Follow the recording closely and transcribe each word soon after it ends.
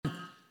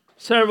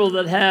several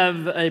that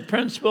have a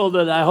principle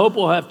that I hope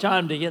we'll have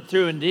time to get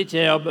through in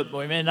detail, but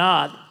we may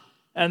not,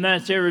 and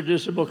that's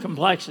irreducible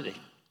complexity.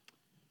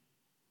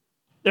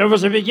 There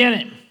was a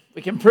beginning.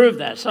 We can prove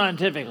that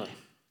scientifically.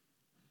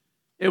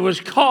 It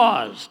was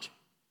caused.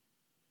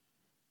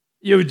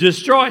 You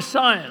destroy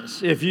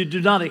science if you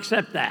do not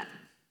accept that.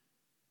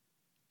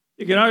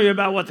 You can argue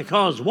about what the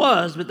cause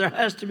was, but there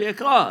has to be a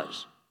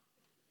cause.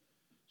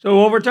 So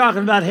what we're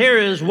talking about here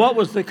is, what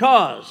was the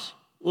cause?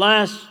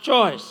 Last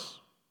choice.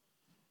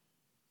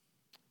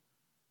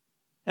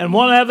 And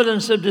one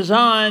evidence of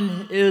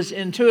design is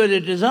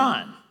intuitive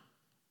design.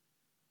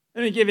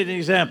 Let me give you an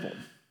example.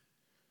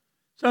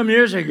 Some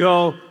years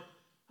ago,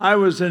 I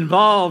was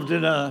involved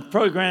in a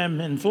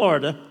program in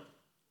Florida,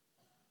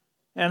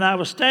 and I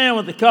was staying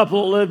with a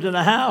couple who lived in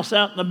a house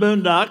out in the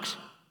boondocks.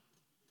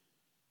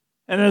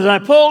 And as I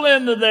pulled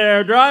into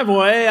their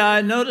driveway,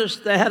 I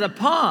noticed they had a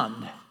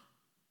pond.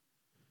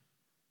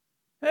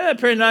 They had a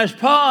pretty nice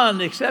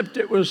pond, except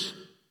it was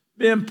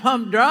being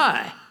pumped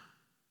dry.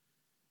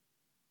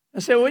 I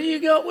said, what are you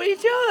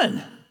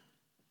doing?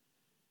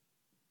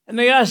 And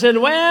the guy said,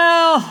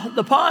 well,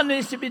 the pond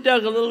needs to be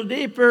dug a little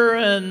deeper,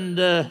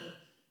 and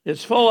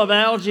it's full of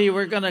algae.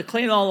 We're going to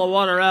clean all the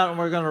water out, and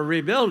we're going to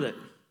rebuild it.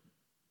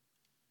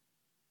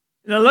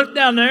 And I looked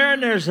down there,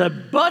 and there's a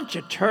bunch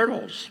of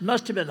turtles.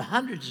 Must have been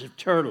hundreds of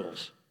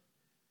turtles.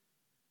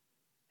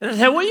 And I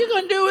said, what are you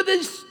going to do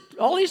with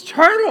all these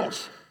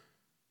turtles?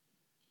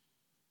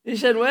 He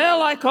said,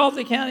 well, I called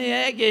the county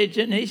ag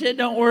agent. He said,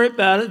 don't worry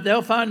about it.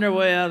 They'll find their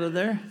way out of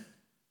there.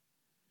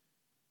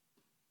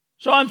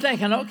 So I'm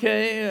thinking,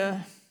 okay,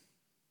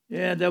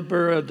 they'll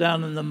burrow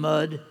down in the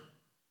mud.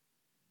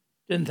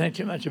 Didn't think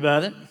too much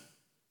about it.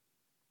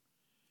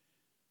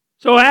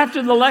 So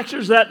after the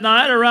lectures that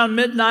night, around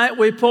midnight,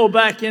 we pulled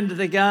back into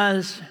the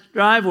guy's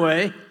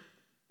driveway.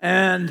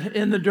 And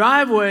in the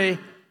driveway,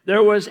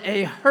 there was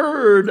a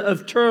herd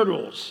of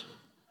turtles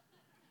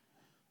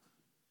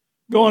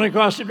going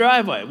across the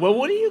driveway. Well,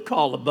 what do you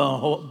call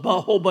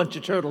a whole bunch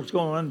of turtles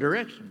going one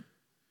direction?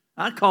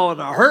 I call it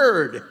a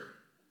herd.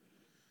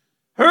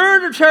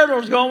 Herd of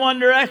turtles going one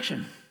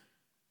direction.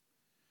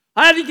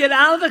 I had to get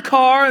out of the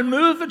car and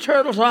move the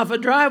turtles off a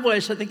driveway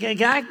so the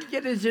guy could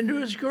get into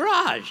his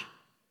garage.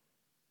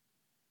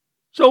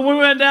 So we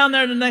went down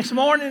there the next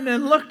morning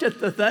and looked at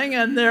the thing,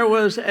 and there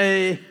was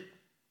a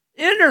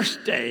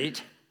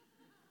interstate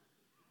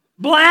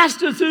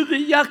blasted through the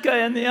yucca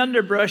and the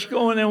underbrush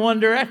going in one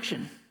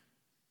direction.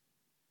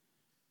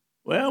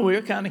 Well, we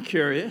were kind of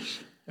curious.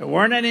 There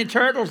weren't any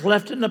turtles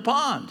left in the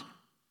pond.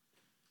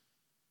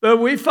 But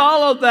we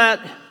followed that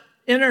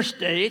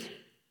interstate,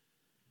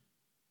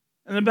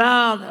 and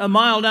about a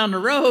mile down the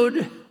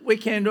road, we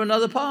came to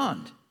another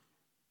pond.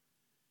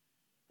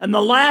 And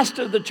the last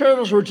of the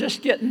turtles were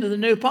just getting to the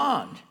new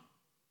pond.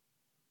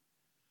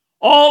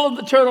 All of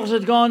the turtles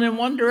had gone in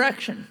one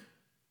direction,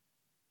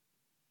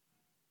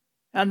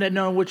 and they'd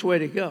known which way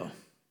to go.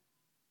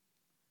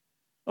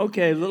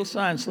 Okay, a little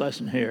science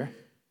lesson here.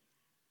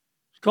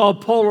 It's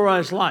called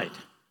polarized light.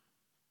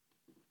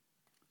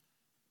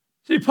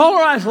 See,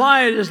 polarized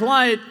light is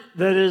light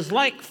that is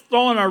like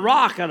throwing a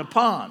rock at a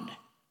pond.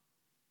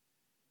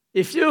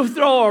 If you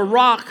throw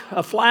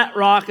a flat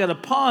rock at a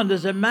pond,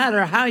 does it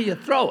matter how you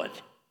throw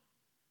it?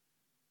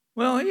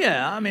 Well,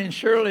 yeah,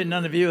 surely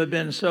none of you have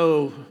been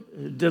so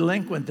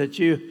delinquent that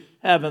you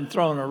haven't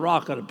thrown a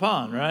rock at a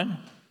pond, right?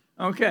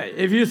 Okay,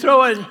 if you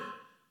throw it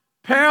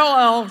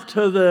parallel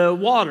to the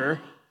water,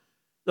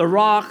 the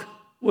rock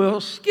will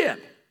skip.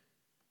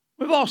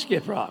 We've all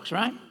skipped rocks,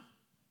 right?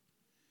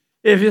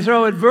 If you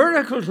throw it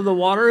vertical to the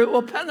water, it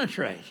will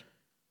penetrate.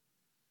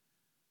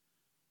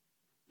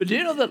 But do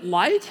you know that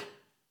light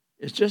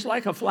is just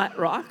like a flat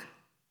rock?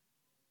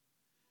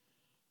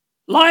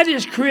 Light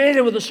is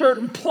created with a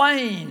certain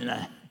plane.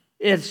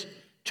 It's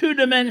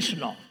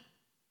two-dimensional.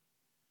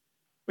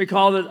 We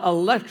call it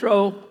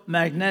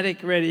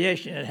electromagnetic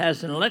radiation. It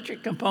has an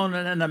electric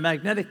component and a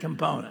magnetic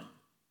component.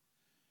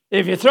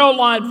 If you throw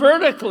light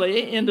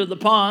vertically into the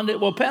pond, it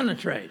will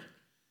penetrate,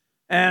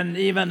 and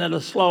even at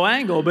a slow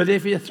angle. But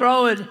if you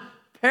throw it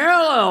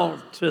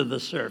parallel to the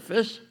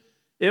surface,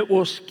 it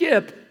will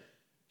skip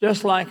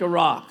just like a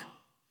rock.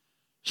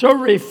 So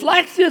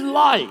reflected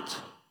light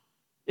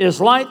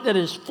is light that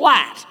is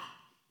flat.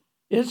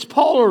 It's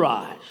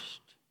polarized.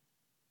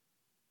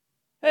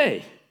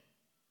 Hey,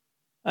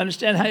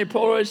 understand how your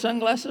Polaroid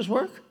sunglasses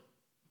work?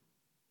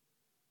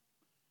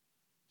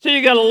 So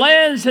you got a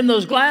lens in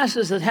those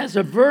glasses that has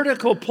a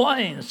vertical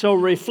plane. So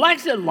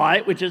reflected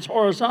light, which is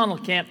horizontal,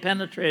 can't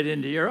penetrate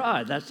into your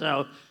eye. That's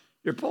how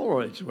your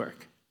Polaroids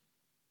work.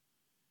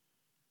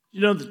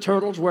 You know the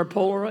turtles wear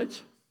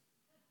Polaroids?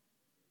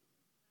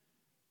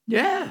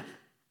 Yeah.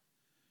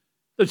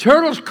 The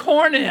turtle's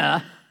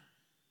cornea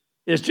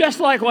is just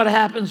like what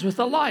happens with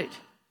the light.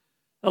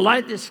 The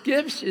light that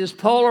skips is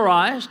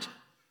polarized.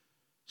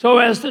 So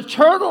as the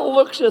turtle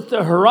looks at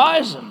the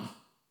horizon,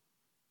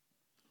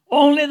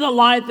 only the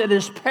light that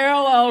is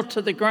parallel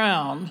to the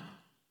ground,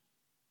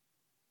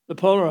 the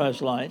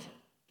polarized light,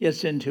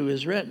 gets into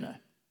his retina.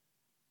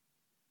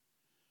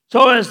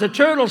 So as the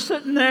turtle's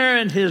sitting there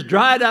in his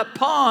dried up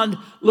pond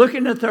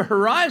looking at the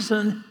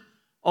horizon,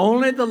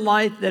 only the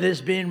light that is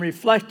being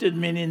reflected,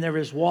 meaning there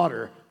is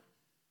water,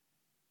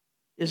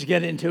 is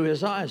getting to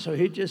his eyes. So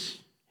he just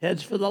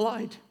heads for the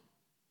light.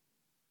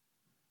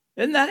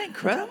 Isn't that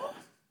incredible?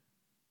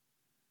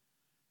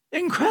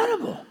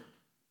 Incredible.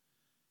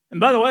 And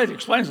by the way, it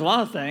explains a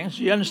lot of things.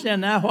 You understand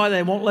now why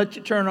they won't let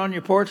you turn on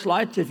your porch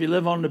lights if you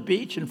live on the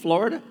beach in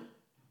Florida?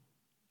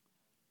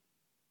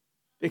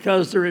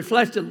 Because the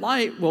reflected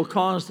light will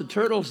cause the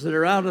turtles that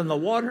are out in the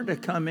water to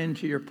come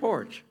into your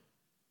porch.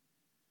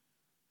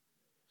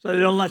 So they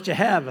don't let you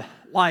have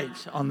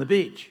lights on the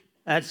beach.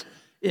 That's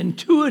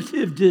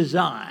intuitive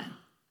design.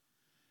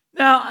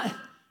 Now,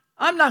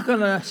 I'm not going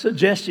to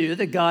suggest to you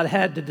that God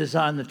had to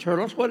design the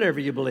turtles, whatever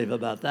you believe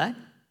about that.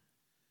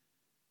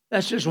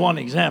 That's just one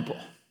example.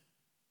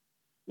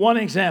 One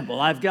example.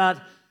 I've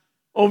got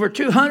over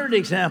 200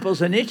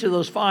 examples in each of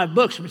those 5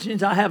 books, which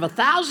means I have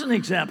 1,000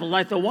 examples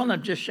like the one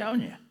I've just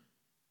shown you.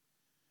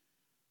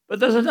 But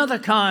there's another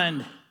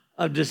kind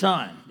of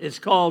design. It's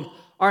called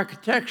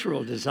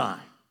architectural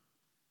design.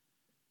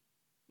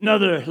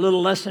 Another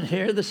little lesson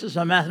here. This is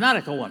a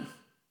mathematical one.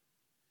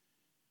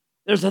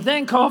 There's a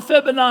thing called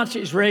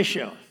Fibonacci's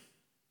ratio.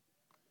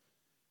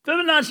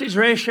 Fibonacci's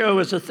ratio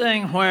is a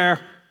thing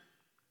where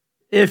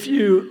if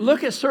you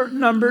look at certain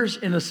numbers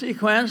in a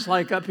sequence,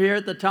 like up here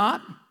at the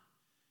top,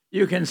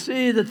 you can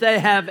see that they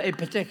have a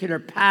particular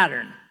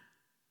pattern.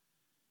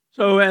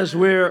 So as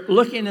we're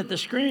looking at the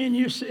screen,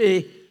 you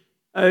see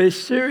a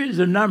series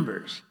of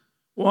numbers.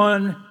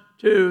 1,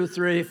 2,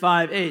 3,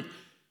 5, 8.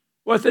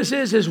 What this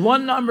is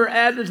one number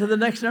added to the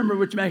next number,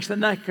 which makes the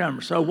next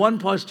number. So 1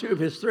 plus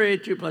 2 is 3,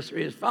 2 plus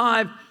 3 is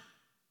 5,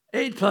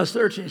 8 plus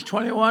 13 is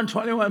 21,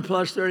 21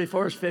 plus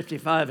 34 is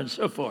 55, and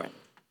so forth.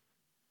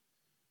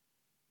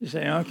 You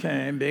say,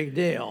 okay, big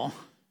deal.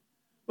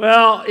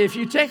 Well, if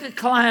you take a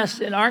class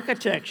in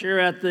architecture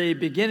at the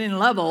beginning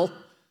level,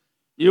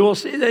 you will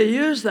see they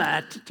use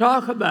that to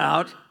talk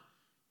about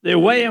the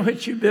way in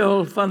which you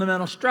build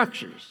fundamental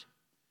structures.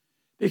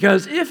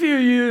 Because if you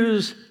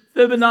use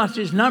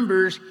Fibonacci's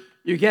numbers,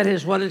 you get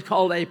what is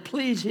called a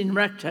pleasing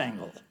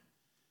rectangle.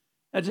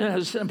 That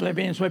just simply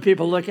means when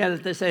people look at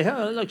it, they say,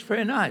 oh, it looks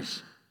pretty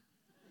nice.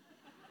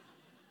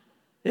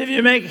 If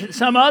you make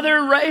some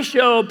other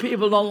ratio,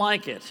 people don't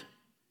like it.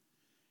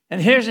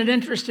 And here's an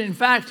interesting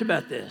fact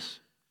about this.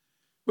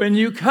 When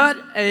you cut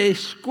a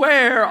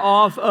square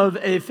off of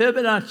a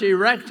Fibonacci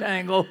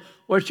rectangle,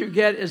 what you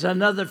get is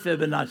another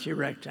Fibonacci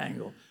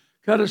rectangle.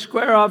 Cut a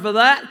square off of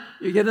that,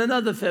 you get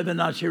another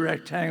Fibonacci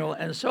rectangle,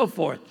 and so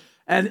forth.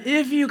 And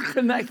if you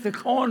connect the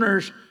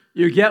corners,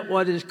 you get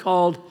what is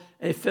called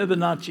a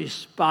Fibonacci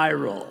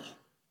spiral.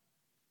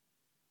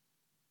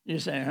 You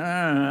say, all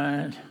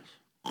right.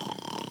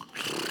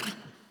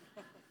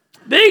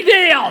 Big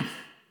deal.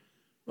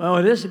 Well,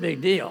 it is a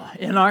big deal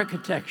in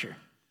architecture.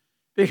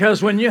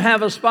 Because when you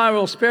have a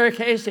spiral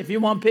staircase, if you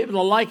want people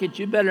to like it,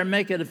 you better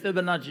make it a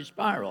Fibonacci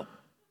spiral.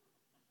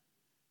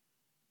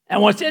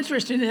 And what's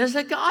interesting is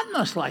that God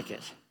must like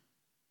it.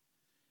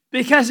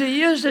 Because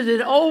he uses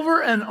it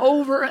over and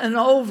over and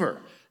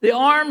over. The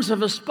arms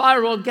of a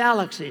spiral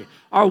galaxy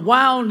are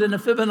wound in a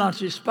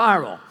Fibonacci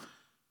spiral.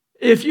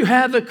 If you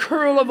have the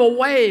curl of a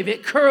wave,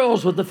 it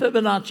curls with the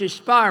Fibonacci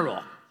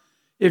spiral.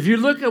 If you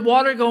look at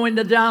water going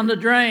down the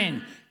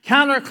drain,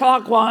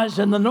 counterclockwise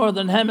in the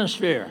northern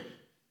hemisphere,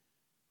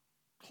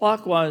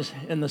 clockwise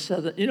in the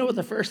southern. You know what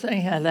the first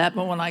thing had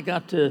happened when I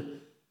got to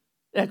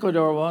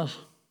Ecuador was?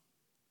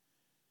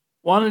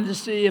 Wanted to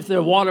see if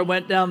the water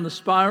went down the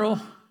spiral,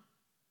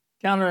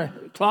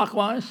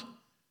 counterclockwise.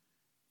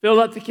 Filled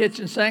up the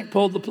kitchen sink,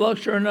 pulled the plug.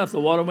 Sure enough, the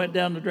water went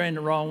down the drain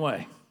the wrong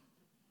way.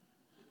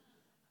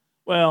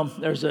 Well,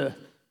 there's a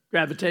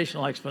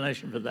gravitational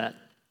explanation for that.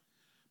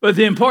 But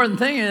the important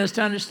thing is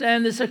to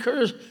understand this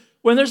occurs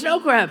when there's no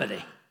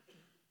gravity.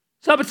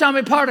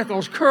 Subatomic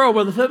particles curl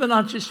with a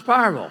Fibonacci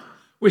spiral.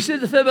 We see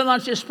the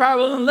Fibonacci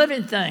spiral in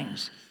living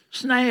things.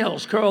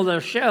 Snails curl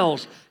their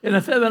shells in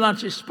a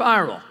Fibonacci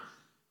spiral.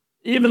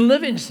 Even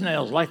living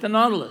snails like the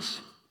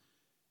nautilus.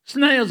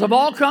 Snails of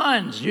all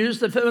kinds use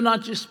the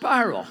Fibonacci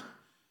spiral.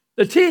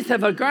 The teeth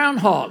of a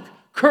groundhog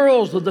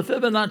curls with the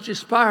Fibonacci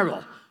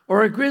spiral,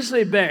 or a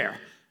grizzly bear.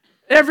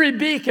 Every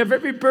beak of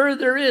every bird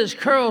there is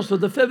curls with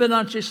the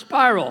Fibonacci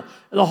spiral.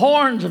 The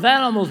horns of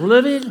animals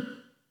living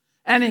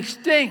and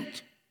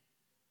extinct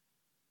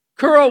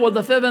curl with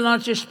the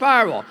Fibonacci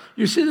spiral.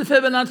 You see the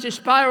Fibonacci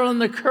spiral in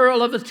the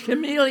curl of a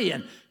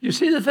chameleon. You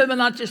see the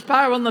Fibonacci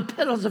spiral in the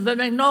petals of a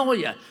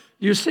magnolia.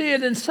 You see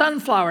it in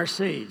sunflower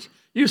seeds.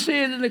 You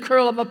see it in the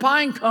curl of a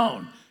pine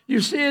cone. You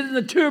see it in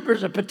the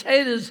tubers of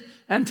potatoes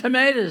and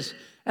tomatoes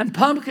and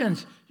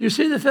pumpkins. You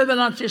see the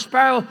Fibonacci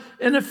spiral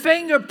in a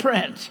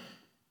fingerprint.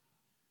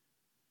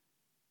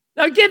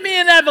 Now give me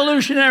an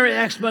evolutionary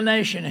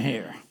explanation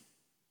here.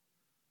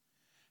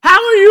 How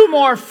are you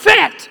more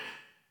fit?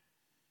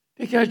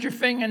 Because your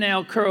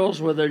fingernail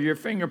curls with your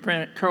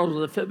fingerprint curls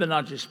with a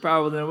Fibonacci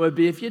spiral than it would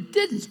be if you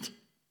didn't.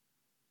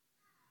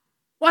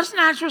 What's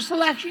natural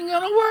selection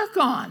going to work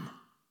on?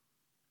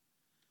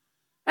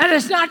 And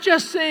it's not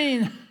just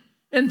seen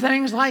in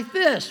things like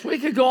this. We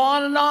could go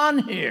on and on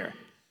here.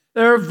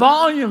 There are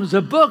volumes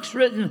of books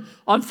written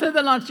on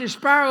Fibonacci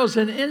spirals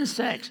in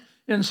insects,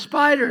 in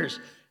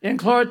spiders, in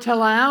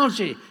chlorella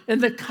algae, in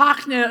the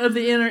cochlea of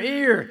the inner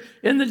ear,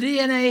 in the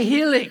DNA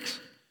helix,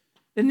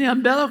 in the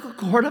umbilical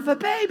cord of a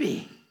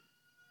baby.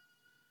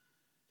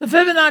 The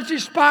Fibonacci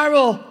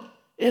spiral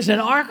is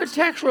an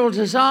architectural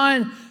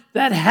design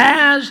that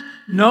has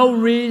no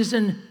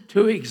reason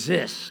to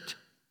exist.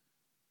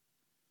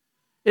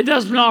 It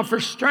doesn't offer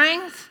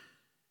strength.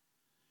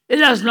 It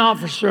doesn't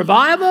offer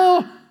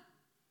survival.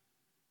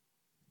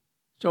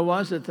 So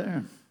why is it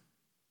there?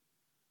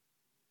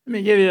 Let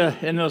me give you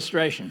an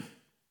illustration.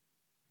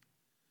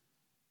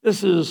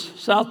 This is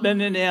South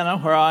Bend, Indiana,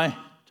 where I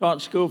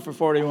taught school for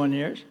 41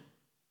 years.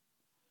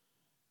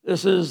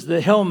 This is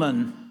the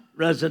Hillman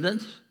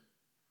residence.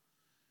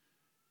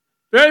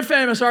 Very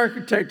famous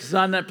architect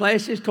designed that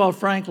place. He's called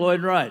Frank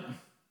Lloyd Wright.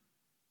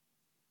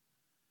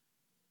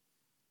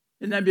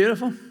 Isn't that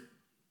beautiful?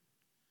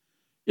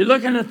 You're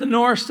looking at the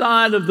north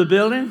side of the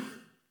building.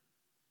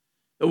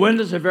 The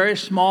windows are very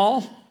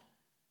small.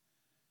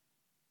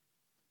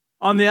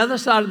 On the other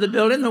side of the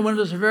building, the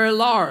windows are very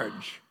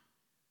large.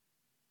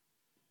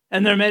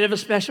 And they're made of a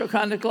special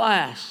kind of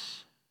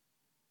glass.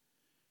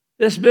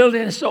 This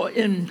building is so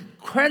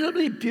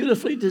incredibly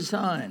beautifully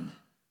designed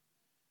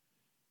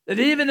that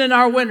even in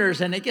our winters,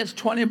 and it gets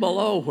 20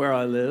 below where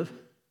I live,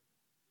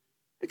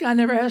 the guy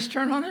never has to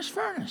turn on his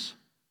furnace.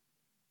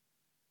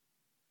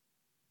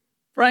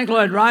 Frank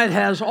Lloyd Wright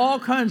has all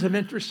kinds of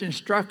interesting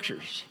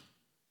structures.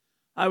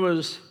 I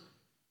was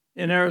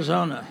in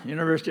Arizona,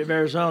 University of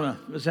Arizona,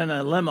 was in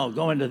a limo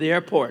going to the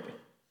airport.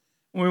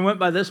 And we went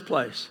by this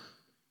place.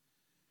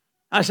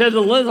 I said to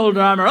the little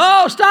driver,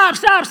 "Oh, stop,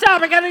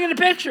 I got to get a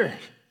picture."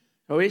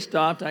 So he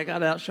stopped. I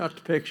got out, shot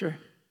the picture.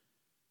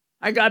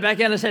 I got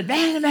back in and said,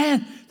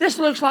 man, this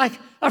looks like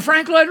a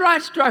Frank Lloyd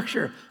Wright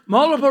structure.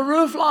 Multiple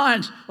roof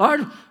lines.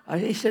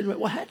 He said,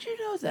 "Well, how'd you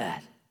know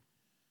that?"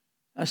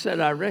 I said,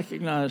 "I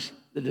recognize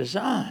the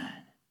design."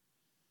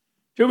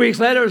 2 weeks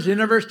later, it was the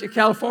University of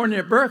California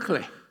at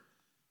Berkeley.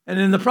 And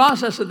in the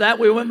process of that,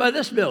 we went by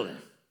this building.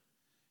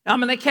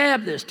 I'm in a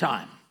cab this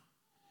time.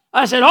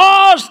 I said,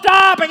 "Oh,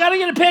 stop, I got to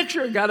get a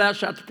picture." Got out,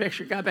 shot the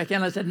picture, got back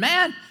in. I said,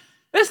 "Man,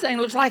 this thing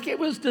looks like it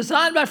was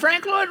designed by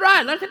Frank Lloyd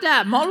Wright. Look at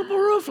that, multiple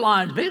roof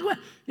lines, big one."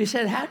 He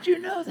said, "How'd you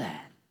know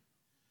that?"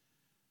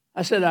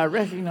 I said, "I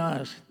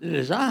recognize the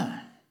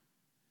design."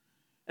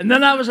 And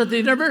then I was at the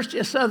University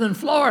of Southern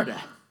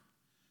Florida.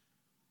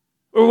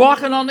 We're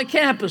walking on the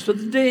campus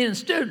with the dean and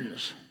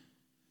students.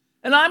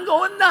 And I'm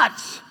going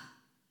nuts.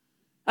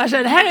 I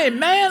said, "Hey,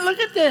 man, look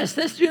at this.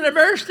 This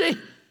university,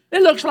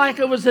 it looks like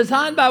it was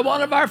designed by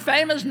one of our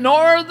famous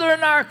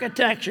northern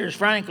architects,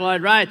 Frank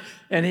Lloyd Wright."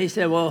 And he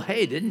said, "Well,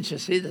 hey, didn't you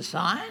see the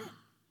sign?"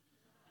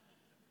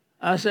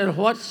 I said,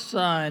 "What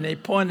sign?" He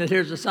pointed,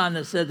 here's a sign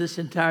that said this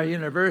entire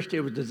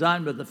university was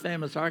designed by the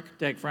famous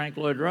architect, Frank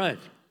Lloyd Wright.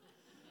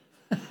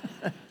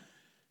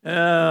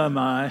 Oh,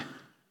 my.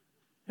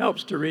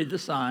 Helps to read the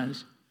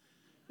signs.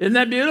 Isn't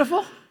that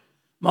beautiful?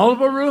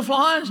 Multiple roof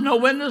lines, no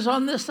windows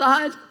on this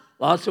side,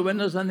 lots of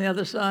windows on the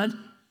other side.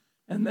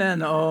 And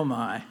then, oh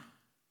my.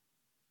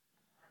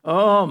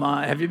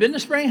 Have you been to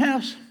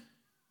Springhouse? If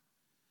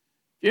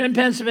you're in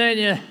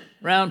Pennsylvania,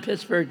 around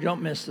Pittsburgh,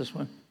 don't miss this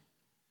one.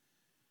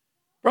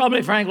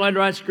 Probably Frank Lloyd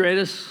Wright's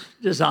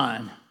greatest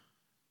design,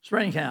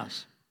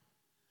 Springhouse.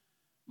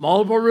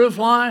 Multiple roof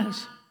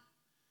lines,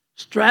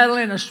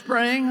 straddling a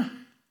spring.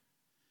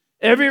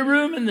 Every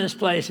room in this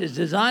place is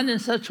designed in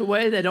such a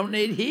way they don't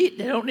need heat,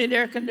 they don't need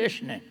air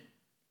conditioning.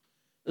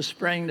 The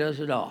spring does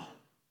it all.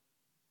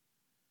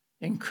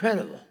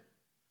 Incredible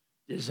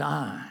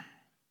design.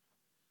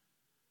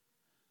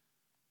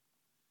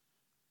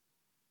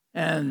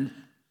 And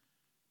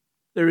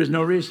there is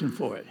no reason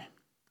for it.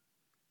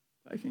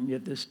 If I can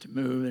get this to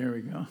move, there we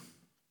go.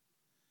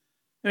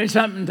 Let me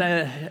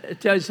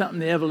tell you something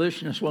the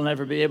evolutionists will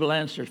never be able to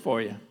answer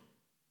for you.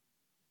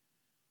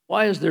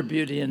 Why is there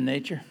beauty in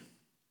nature?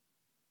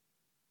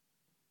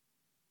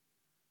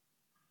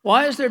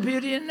 Why is there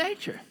beauty in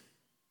nature?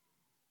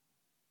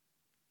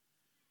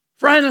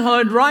 Frank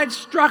Lloyd Wright's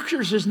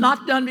structures is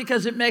not done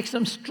because it makes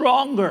them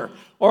stronger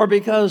or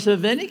because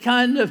of any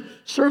kind of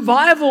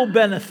survival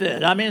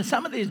benefit. I mean,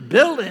 some of these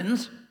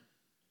buildings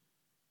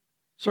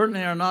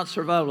certainly are not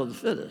survival of the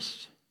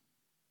fittest.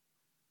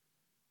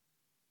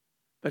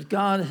 But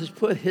God has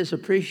put his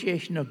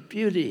appreciation of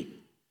beauty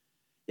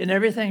in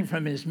everything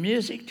from his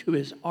music to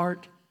his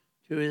art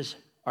to his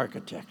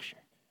architecture.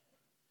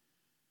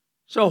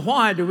 So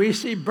why do we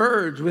see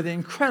birds with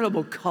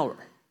incredible color?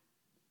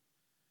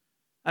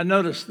 I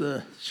noticed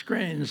the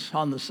screens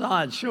on the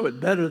side show it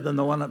better than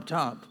the one up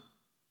top.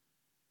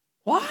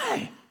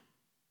 Why?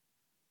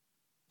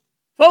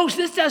 Folks,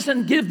 this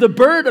doesn't give the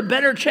bird a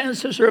better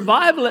chance of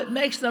survival. It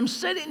makes them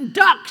sitting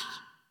ducks.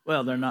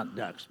 Well, they're not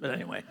ducks, but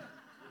anyway.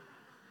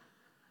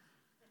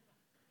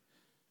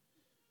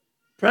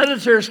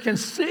 Predators can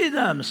see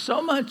them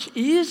so much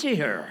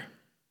easier.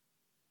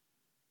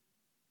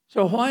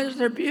 So why is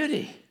there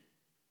beauty?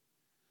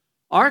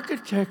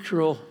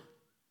 Architectural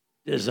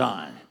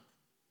design.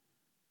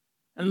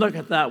 And look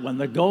at that one,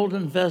 the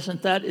golden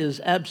pheasant. That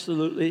is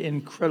absolutely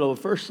incredible.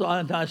 First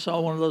time I saw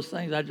one of those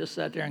things, I just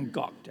sat there and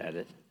gawked at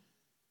it.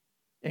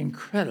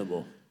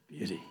 Incredible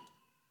beauty.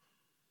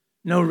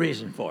 No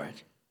reason for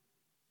it.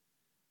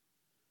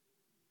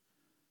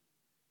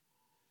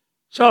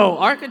 So,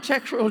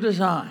 architectural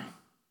design.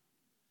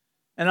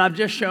 And I've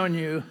just shown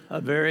you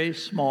a very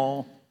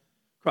small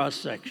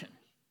cross-section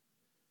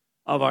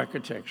of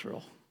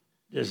architectural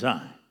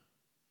design.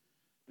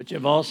 But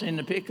you've all seen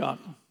the peacock.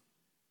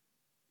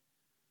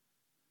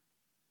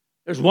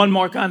 There's one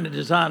more kind of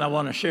design I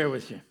want to share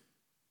with you.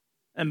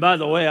 And by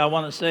the way, I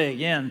want to say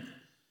again,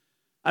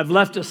 I've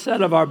left a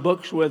set of our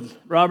books with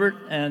Robert,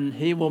 and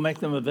he will make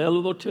them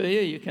available to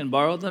you. You can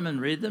borrow them and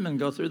read them and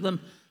go through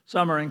them.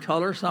 Some are in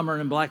color, some are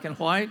in black and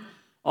white.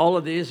 All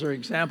of these are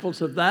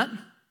examples of that.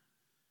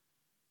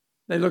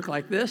 They look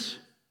like this.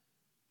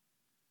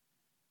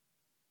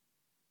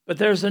 But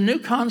there's a new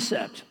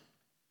concept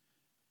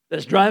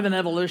that's driving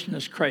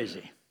evolutionists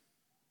crazy.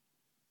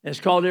 It's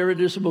called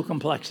irreducible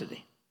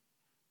complexity.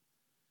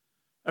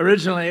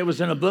 Originally, it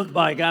was in a book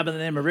by a guy by the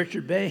name of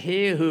Richard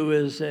Behe, who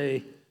is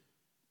a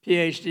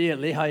PhD at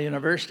Lehigh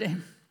University,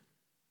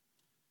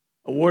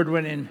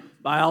 award-winning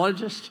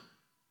biologist.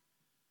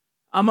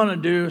 I'm going to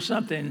do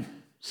something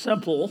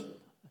simple.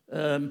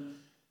 I'm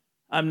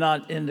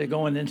not into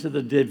going into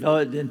the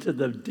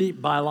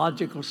deep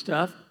biological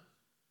stuff.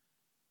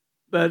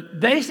 But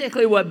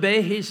basically what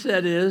Behe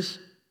said is,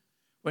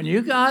 when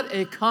you got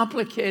a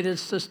complicated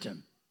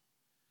system,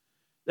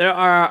 there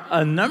are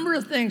a number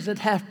of things that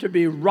have to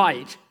be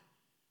right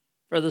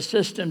for the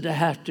system to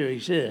have to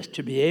exist,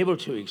 to be able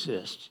to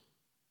exist.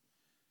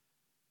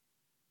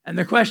 And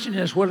the question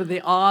is, what are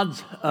the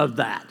odds of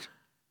that?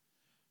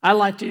 I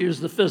like to use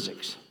the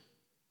physics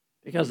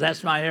because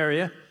that's my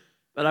area,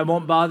 but I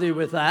won't bother you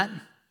with that.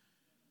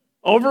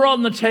 Over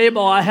on the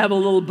table, I have a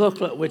little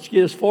booklet which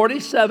gives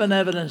 47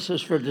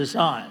 evidences for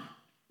design.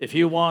 If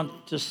you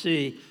want to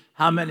see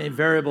how many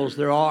variables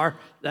there are,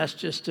 that's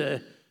just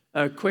a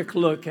quick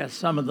look at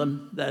some of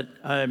them that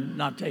I'm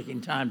not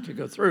taking time to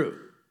go through.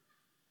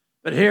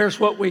 But here's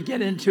what we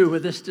get into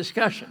with this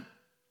discussion.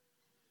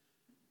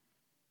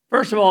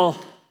 First of all,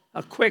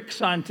 a quick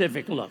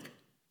scientific look.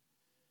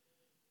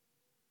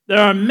 There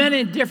are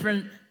many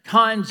different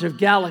kinds of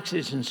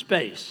galaxies in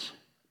space.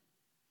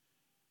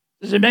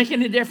 Does it make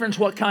any difference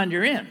what kind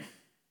you're in?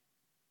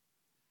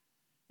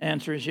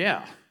 Answer is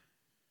yeah.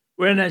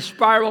 We're in a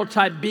spiral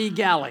type B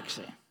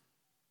galaxy.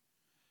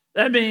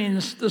 That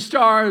means the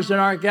stars in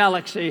our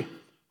galaxy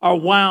are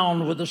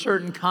wound with a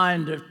certain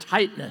kind of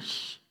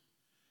tightness.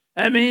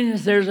 That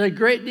means there's a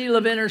great deal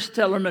of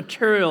interstellar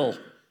material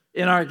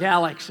in our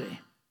galaxy.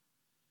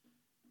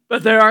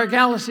 But there are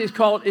galaxies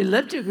called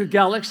elliptical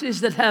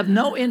galaxies that have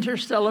no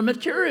interstellar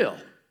material.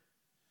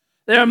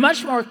 They are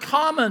much more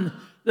common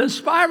than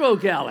spiral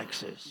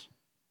galaxies.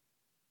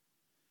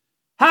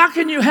 How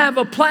can you have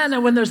a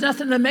planet when there's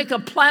nothing to make a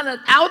planet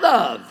out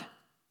of?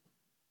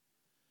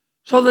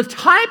 So the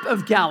type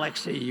of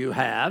galaxy you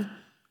have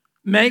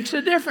makes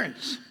a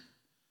difference.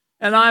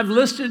 And I've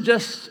listed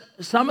just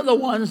some of the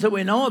ones that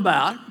we know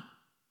about.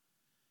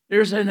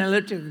 Here's an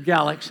elliptical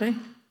galaxy.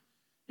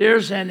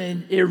 Here's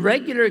an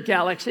irregular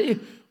galaxy,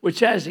 which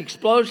has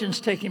explosions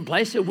taking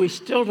place that we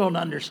still don't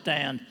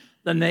understand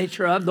the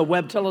nature of. The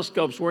Webb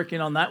telescope's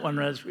working on that one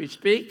as we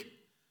speak.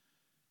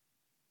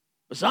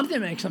 But something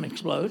makes them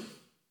explode.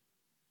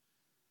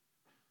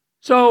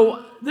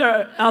 So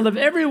out of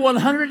every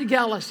 100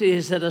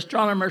 galaxies that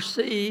astronomers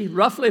see,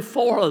 roughly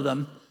 4 of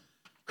them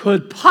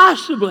could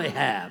possibly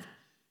have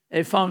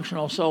a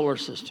functional solar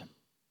system.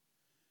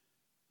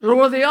 So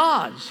what are the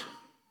odds?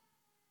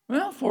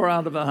 Well, 4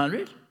 out of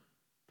 100.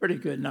 Pretty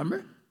good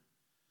number.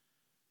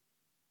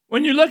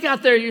 When you look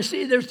out there, you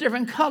see there's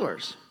different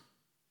colors.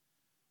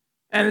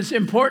 And it's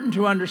important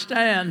to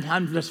understand,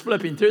 I'm just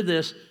flipping through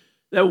this,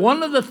 that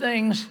one of the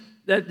things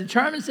that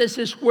determines this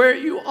is where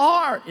you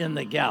are in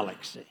the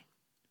galaxy.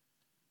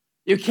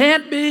 You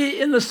can't be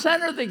in the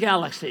center of the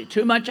galaxy.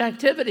 Too much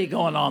activity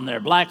going on there,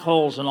 black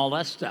holes and all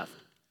that stuff.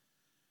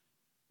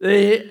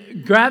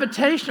 The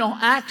gravitational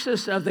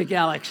axis of the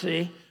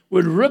galaxy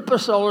would rip a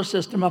solar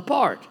system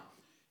apart.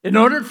 In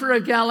order for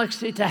a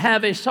galaxy to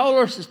have a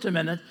solar system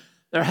in it,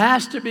 there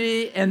has to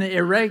be an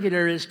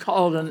irregular, it's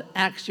called an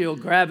axial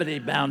gravity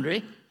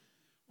boundary,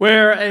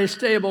 where a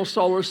stable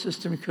solar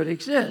system could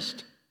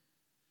exist.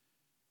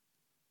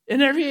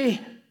 In every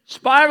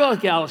spiral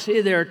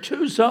galaxy, there are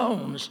 2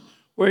 zones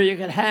where you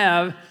could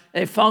have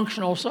a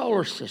functional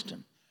solar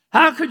system.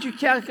 How could you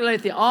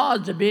calculate the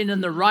odds of being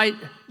in the right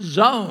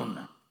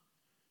zone?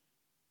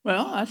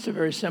 Well, that's a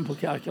very simple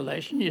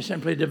calculation. You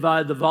simply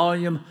divide the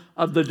volume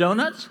of the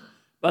donuts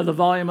by the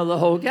volume of the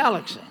whole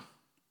galaxy.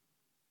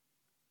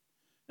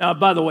 Now,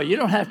 by the way, you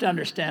don't have to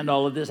understand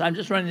all of this. I'm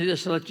just running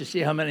this to let you see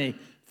how many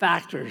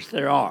factors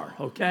there are,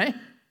 okay?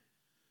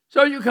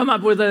 So you come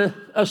up with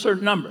a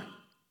certain number.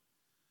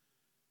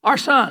 Our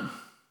sun,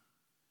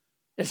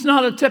 it's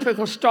not a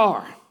typical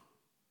star.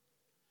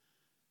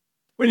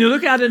 When you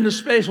look out into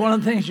space, one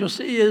of the things you'll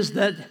see is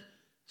that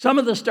some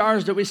of the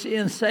stars that we see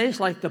in space,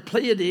 like the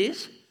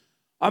Pleiades,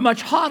 are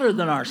much hotter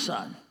than our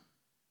sun.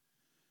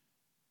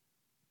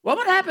 What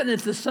would happen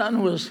if the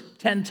sun was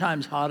 10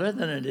 times hotter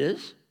than it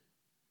is?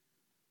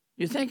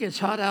 You think it's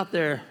hot out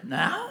there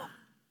now?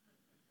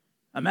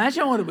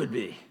 Imagine what it would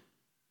be.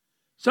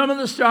 Some of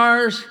the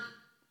stars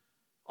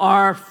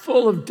are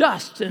full of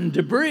dust and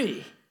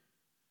debris.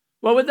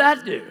 What would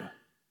that do?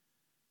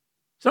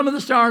 Some of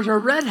the stars are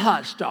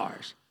red-hot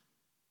stars.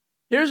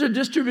 Here's a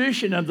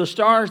distribution of the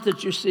stars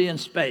that you see in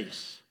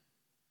space.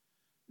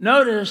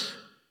 Notice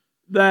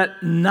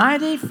that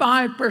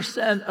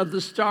 95% of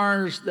the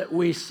stars that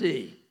we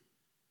see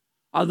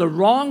are the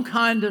wrong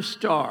kind of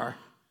star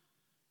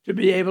to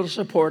be able to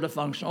support a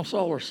functional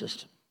solar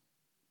system.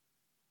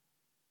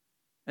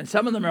 And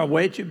some of them are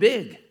way too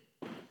big.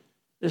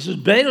 This is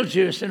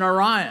Betelgeuse in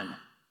Orion.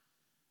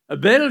 A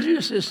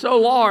Betelgeuse is so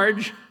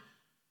large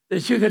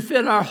that you could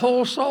fit our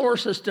whole solar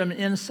system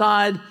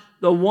inside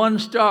the one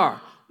star.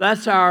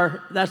 That's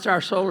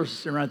our solar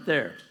system right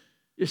there.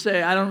 You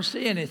say, I don't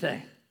see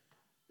anything.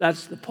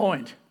 That's the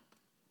point.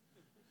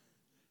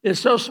 It's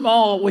so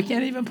small, we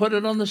can't even put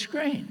it on the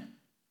screen.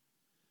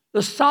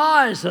 The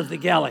size of the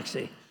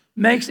galaxy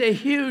makes a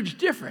huge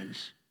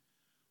difference.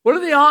 What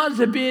are the odds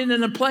of being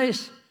in a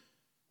place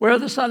where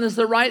the sun is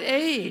the right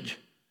age?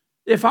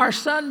 If our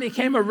sun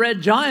became a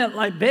red giant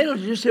like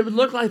Betelgeuse, it would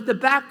look like the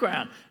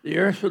background. The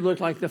earth would look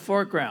like the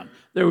foreground.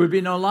 There would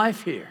be no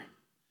life here.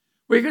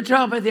 We could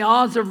talk about the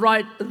odds of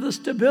the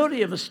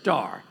stability of a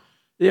star,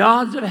 the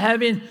odds of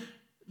having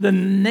the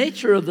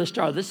nature of the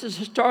star. This is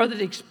a star that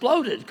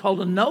exploded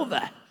called a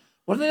nova.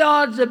 What are the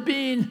odds of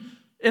being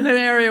in an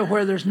area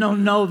where there's no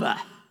nova?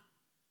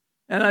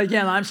 And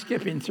again, I'm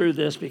skipping through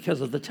this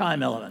because of the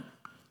time element.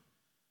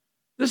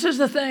 This is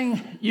the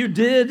thing you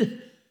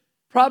did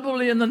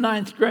probably in the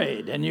 9th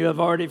grade, and you have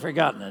already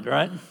forgotten it,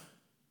 right?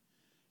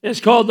 It's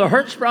called the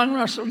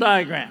Hertzsprung-Russell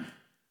diagram,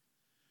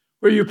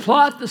 where you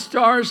plot the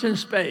stars in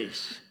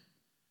space,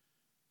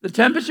 the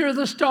temperature of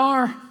the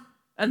star,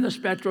 and the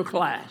spectral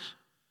class.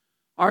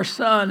 Our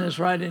sun is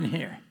right in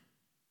here.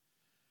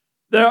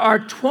 There are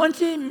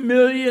 20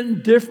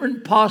 million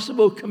different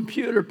possible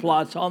computer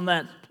plots on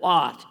that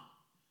plot,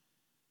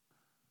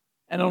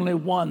 and only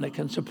one that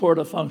can support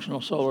a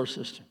functional solar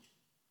system.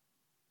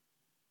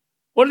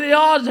 What are the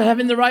odds of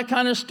having the right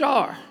kind of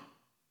star?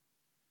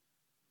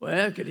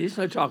 Well, I could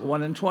easily talk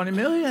 1 in 20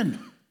 million.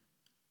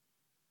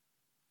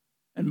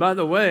 And by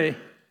the way,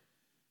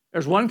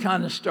 there's one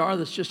kind of star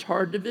that's just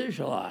hard to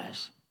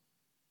visualize.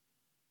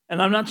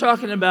 And I'm not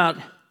talking about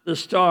the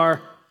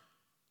star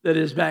that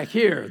is back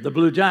here, the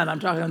blue giant. I'm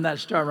talking about that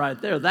star right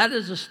there. That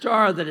is a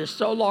star that is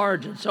so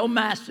large and so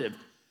massive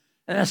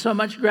and has so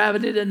much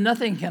gravity that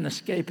nothing can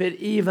escape it,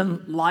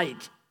 even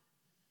light.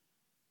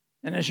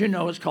 And as you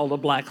know, it's called a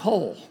black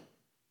hole.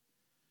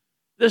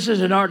 This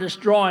is an artist's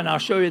drawing. I'll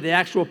show you the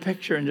actual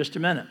picture in just a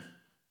minute.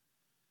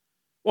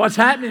 What's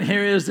happening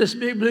here is this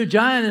big blue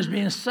giant is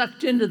being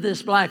sucked into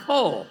this black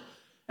hole.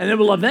 And it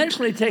will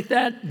eventually take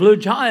that blue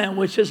giant,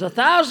 which is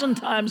 1,000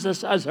 times the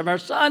size of our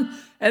sun,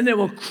 and it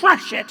will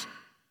crush it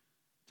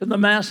to the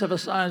mass of the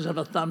size of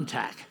a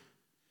thumbtack.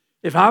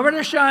 If I were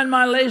to shine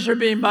my laser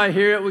beam by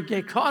here, it would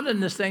get caught in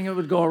this thing. It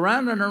would go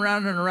around and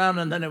around and around,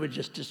 and then it would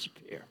just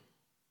disappear.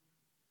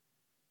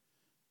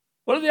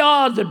 What are the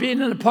odds of being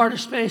in a part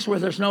of space where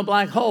there's no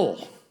black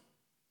hole?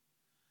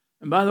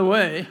 And by the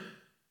way,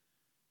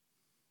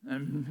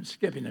 I'm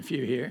skipping a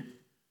few here.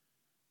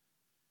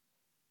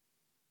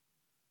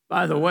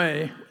 By the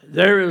way,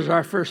 there is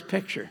our first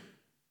picture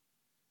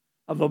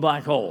of a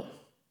black hole.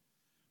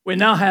 We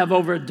now have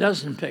over a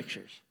dozen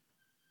pictures.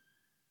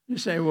 You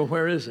say, well,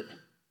 where is it?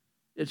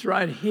 It's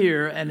right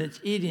here, and it's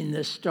eating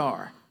this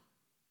star.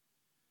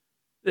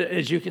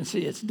 As you can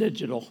see, it's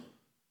digital.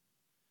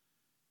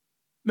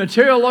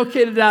 Material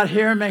located out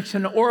here makes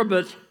an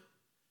orbit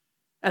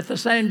at the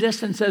same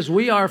distance as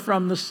we are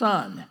from the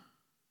sun.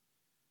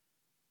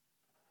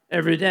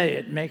 Every day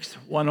it makes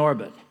one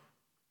orbit.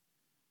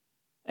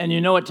 And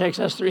you know it takes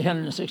us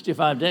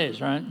 365 days,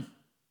 right?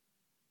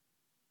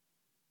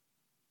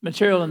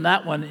 Material in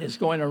that one is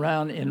going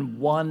around in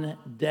one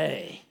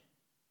day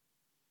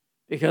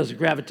because the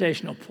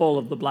gravitational pull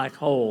of the black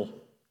hole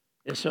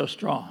is so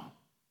strong.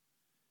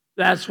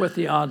 That's what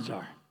the odds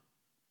are.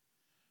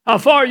 How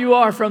far you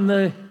are from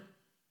the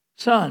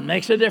sun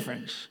makes a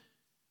difference.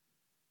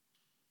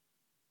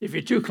 If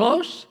you're too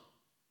close,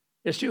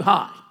 it's too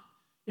hot.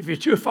 If you're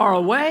too far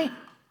away,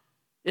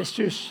 it's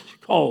too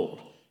cold.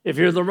 If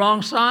you're the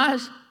wrong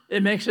size,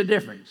 it makes a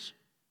difference.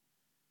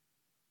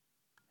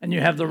 And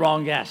you have the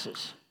wrong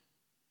gases.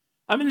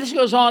 I mean, this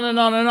goes on and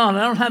on and on.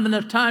 I don't have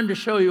enough time to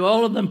show you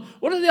all of them.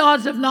 What are the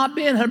odds of not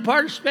being in a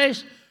part of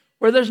space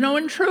where there's no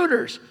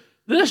intruders?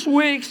 This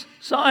week's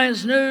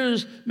Science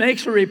News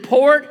makes a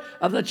report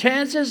of the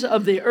chances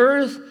of the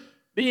Earth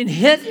being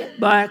hit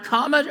by a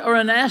comet or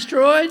an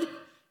asteroid.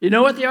 You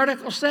know what the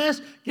article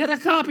says? Get a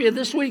copy of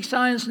this week's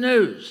Science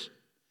News.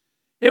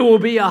 It will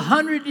be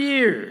 100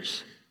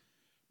 years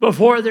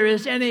before there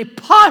is any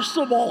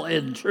possible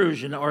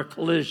intrusion or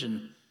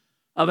collision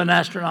of an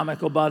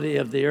astronomical body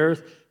of the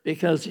earth,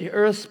 because the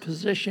earth's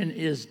position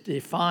is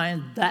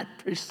defined that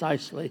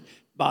precisely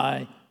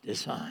by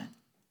design.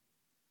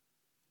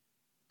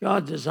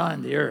 God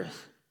designed the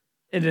earth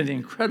in an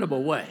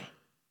incredible way.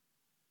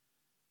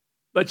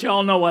 But you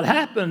all know what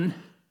happened,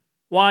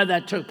 why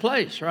that took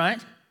place, right?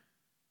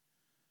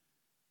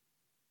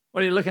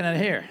 What are you looking at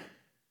here?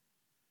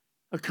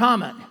 A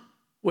comet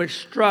which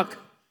struck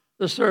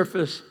the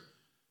surface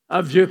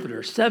of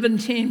Jupiter.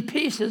 17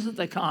 pieces of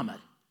the comet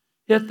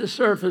hit the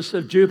surface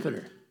of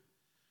Jupiter.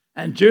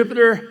 And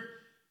Jupiter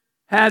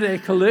had a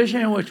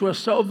collision which was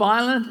so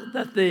violent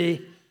that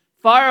the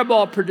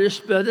fireball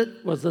produced by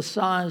it was the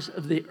size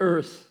of the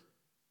earth.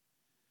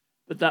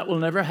 But that will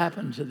never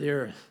happen to the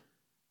earth.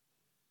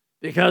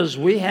 Because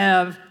we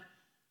have,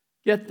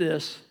 get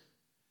this,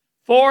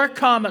 4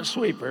 comet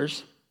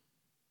sweepers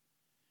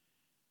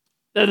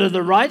that are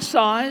the right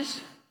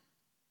size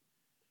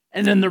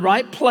and in the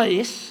right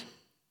place.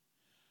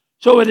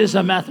 So it is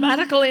a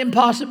mathematical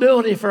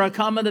impossibility for a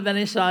comet of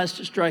any size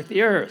to strike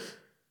the earth.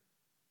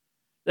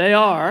 They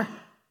are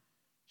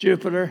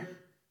Jupiter,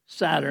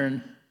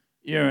 Saturn,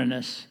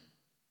 Uranus,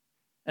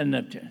 and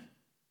Neptune.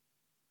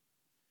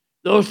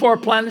 Those 4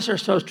 planets are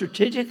so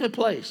strategically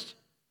placed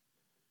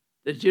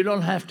that you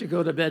don't have to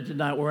go to bed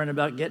tonight worrying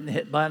about getting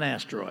hit by an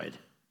asteroid.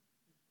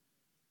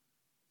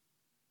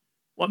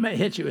 What may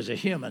hit you is a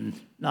human,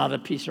 not a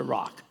piece of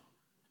rock.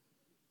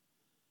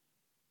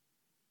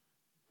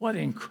 What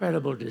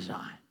incredible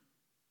design.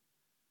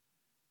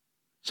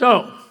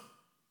 So,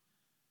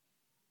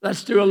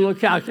 let's do a little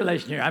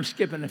calculation here. I'm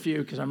skipping a few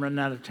because I'm running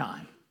out of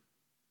time.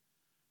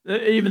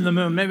 Even the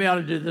moon. Maybe I ought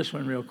to do this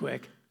one real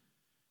quick.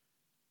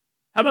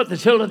 How about the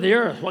tilt of the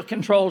earth? What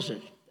controls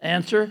it?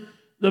 Answer,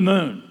 the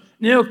moon.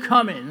 Neil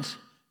Cummings,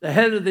 the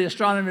head of the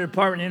astronomy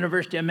department at the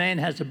University of Maine,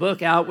 has a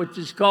book out which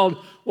is called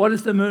What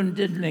If the Moon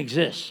Didn't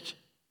Exist?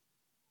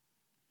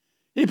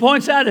 He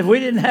points out if we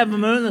didn't have a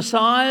moon the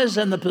size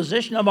and the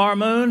position of our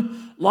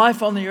moon,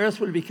 life on the earth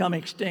would become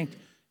extinct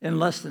in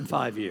less than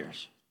 5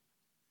 years.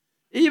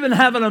 Even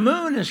having a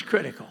moon is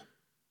critical.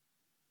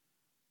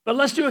 But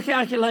let's do a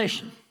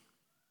calculation.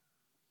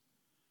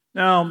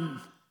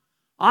 Now,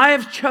 I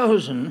have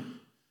chosen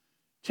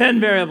 10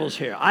 variables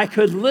here. I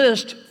could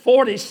list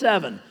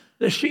 47.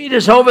 The sheet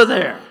is over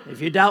there,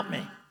 if you doubt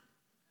me.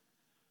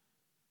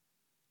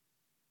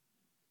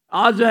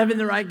 Odds of having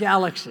the right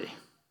galaxy.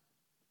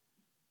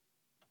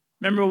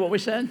 Remember what we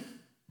said?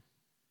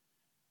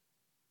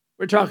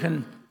 We're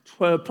talking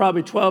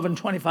probably 12 and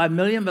 25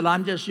 million, but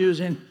I'm just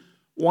using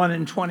 1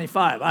 in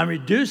 25. I'm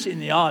reducing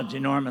the odds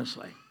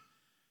enormously.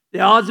 The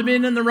odds of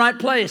being in the right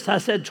place, I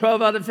said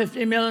 12 out of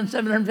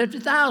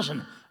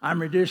 15,750,000.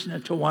 I'm reducing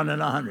it to 1 in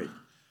 100.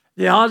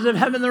 The odds of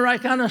having the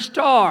right kind of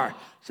star,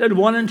 said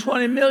 1 in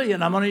 20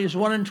 million. I'm going to use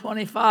 1 in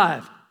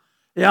 25.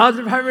 The odds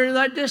of having the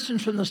right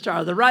distance from the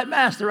star, the right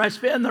mass, the right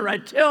spin, the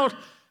right tilt,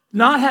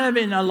 not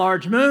having a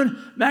large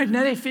moon,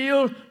 magnetic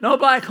field, no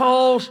black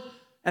holes,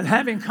 and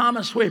having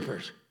comet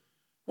sweepers.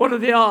 What are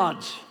the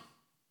odds?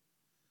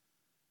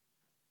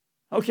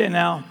 Okay,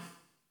 now,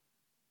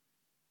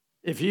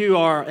 if you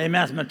are a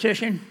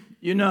mathematician,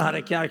 you know how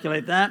to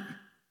calculate that.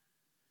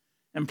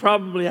 And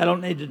probably I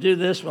don't need to do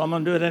this, but I'm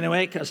going to do it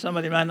anyway because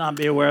somebody might not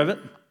be aware of it.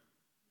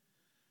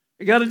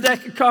 I got a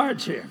deck of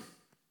cards here.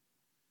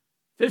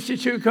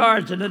 52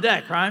 cards in the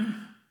deck, right?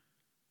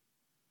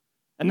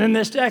 And in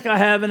this deck, I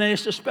have an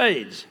ace of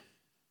spades.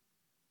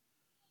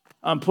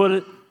 I'll put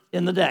it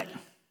in the deck.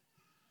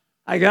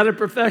 I got a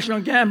professional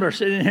gambler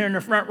sitting here in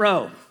the front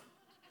row.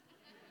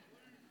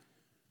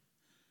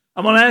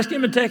 I'm going to ask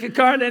him to take a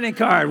card, any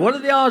card. What are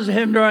the odds of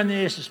him drawing the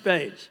ace of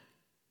spades?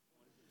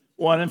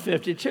 1 in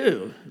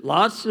 52.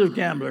 Lots of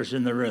gamblers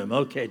in the room.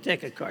 Okay,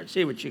 take a card.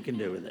 See what you can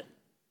do with it.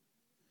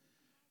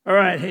 All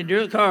right, he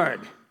drew a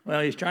card.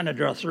 Well, he's trying to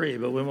draw 3,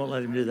 but we won't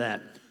let him do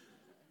that.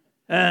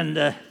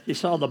 And he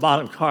saw the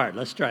bottom card.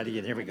 Let's try it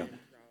again. Here we go.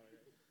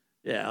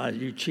 Yeah,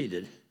 you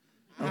cheated.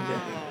 Okay.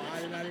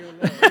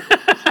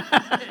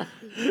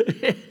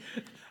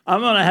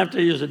 I'm going to have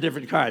to use a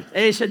different card.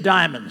 Ace of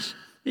diamonds.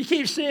 He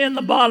keeps seeing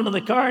the bottom of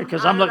the card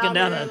because I'm looking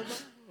down at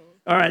it.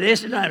 All right,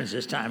 ace of diamonds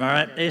this time. All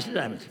right, ace of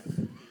diamonds.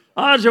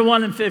 Odds are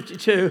 1 in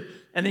 52,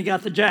 and he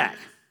got the jack.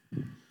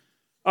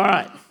 All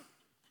right.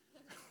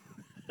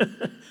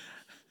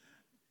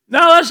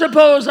 Now let's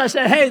suppose I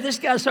say, hey, this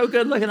guy's so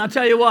good looking. I'll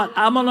tell you what,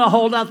 I'm going to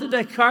hold out the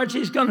deck of cards.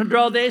 He's going to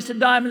draw the ace of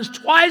diamonds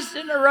twice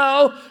in a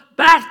row,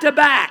 back to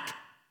back.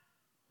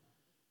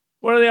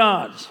 What are the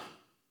odds?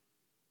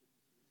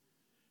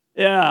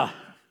 Yeah,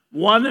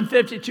 1 in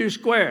 52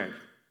 squared.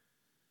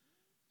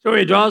 So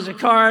he draws a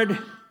card.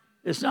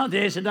 It's not the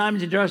ace of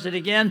diamonds. He draws it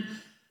again.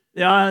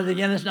 The odds,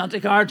 again, it's not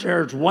the card.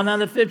 So it's 1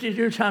 out of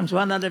 52 times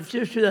 1 out of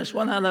 52. That's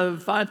 1 out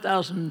of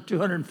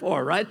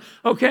 5,204, right?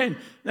 Okay,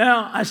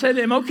 now I say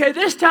to him, okay,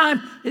 this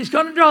time he's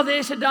going to draw the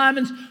ace of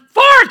diamonds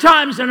 4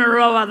 times in a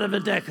row out of a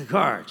deck of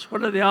cards.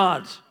 What are the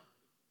odds?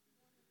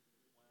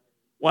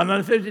 1 out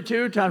of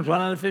 52 times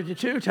 1 out of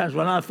 52 times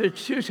 1 out of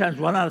 52 times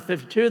 1 out of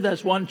 52,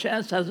 that's one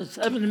chance, has a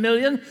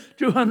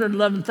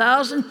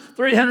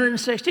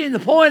 7,211,316. The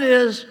point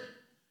is,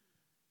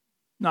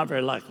 not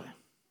very likely.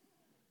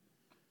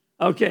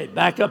 Okay,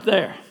 back up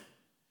there.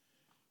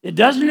 It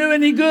doesn't do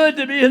any good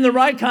to be in the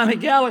right kind of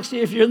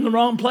galaxy if you're in the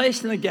wrong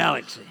place in the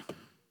galaxy.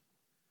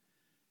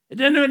 It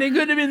doesn't do any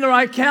good to be in the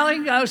right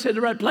galaxy,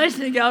 the right place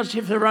in the galaxy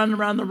if they're running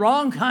around the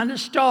wrong kind of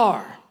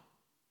star.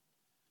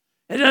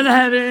 It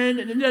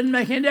doesn't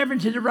make any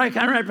difference to the right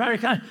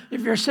kind.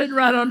 If you're sitting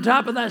right on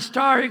top of that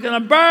star, you're going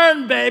to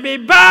burn, baby,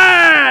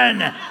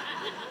 burn!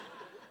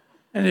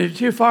 And if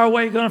you're too far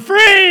away, you're going to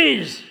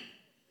freeze.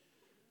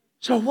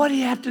 So what do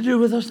you have to do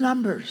with those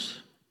numbers?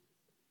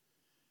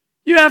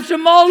 You have to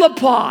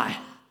multiply.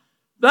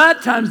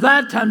 That times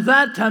that times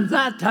that times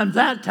that times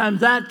that times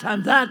that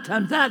times that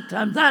times that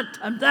times that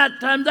times that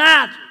times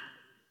that.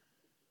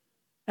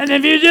 And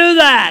if you do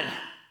that,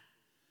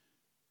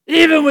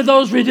 even with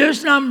those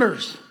reduced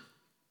numbers,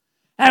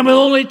 and with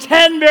only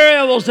 10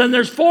 variables, and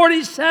there's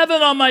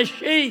 47 on my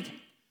sheet,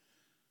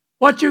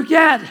 what you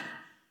get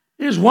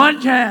is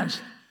one chance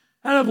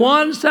out of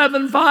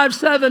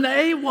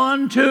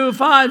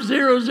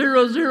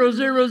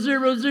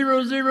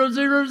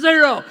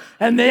 17578125000000000.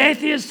 And the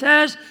atheist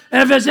says,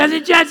 if there's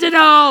any chance at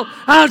all,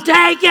 I'll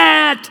take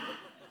it.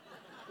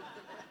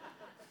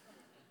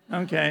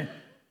 Okay.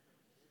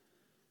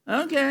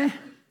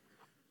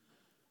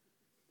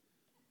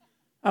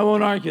 I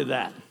won't argue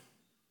that.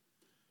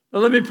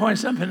 But let me point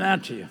something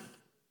out to you.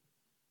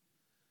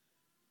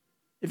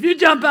 If you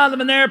jump out of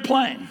an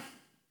airplane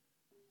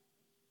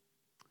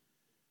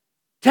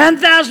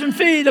 10,000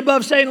 feet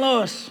above St.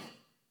 Louis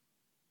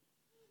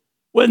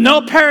with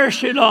no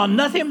parachute on,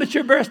 nothing but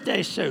your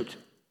birthday suit,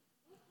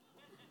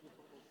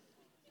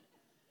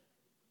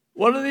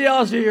 what are the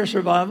odds of your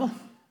survival?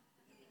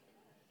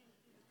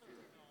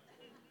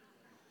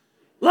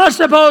 Let's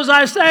suppose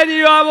I say to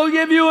you, I will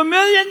give you $1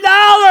 million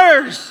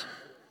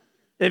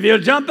if you'll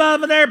jump out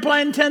of an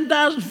airplane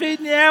 10,000 feet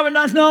in the air with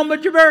nothing on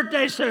but your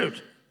birthday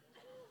suit.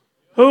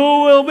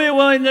 Who will be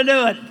willing to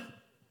do it?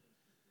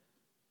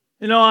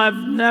 You know, I've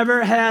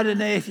never had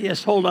an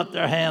atheist hold up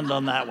their hand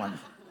on that one.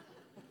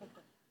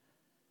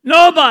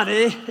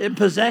 Nobody in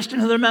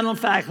possession of their mental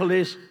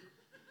faculties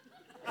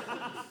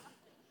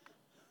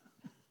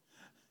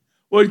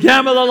would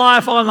gamble their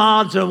life on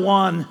odds of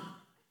 1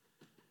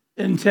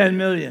 in 10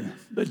 million.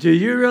 But do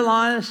you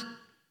realize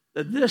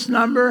that this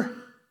number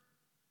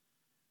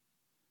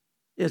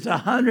is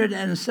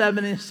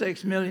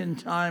 176 million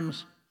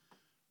times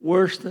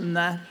worse than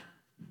that?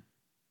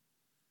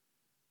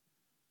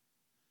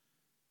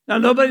 Now,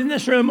 nobody in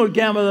this room would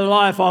gamble their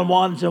life on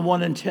odds of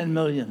 1 in 10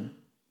 million.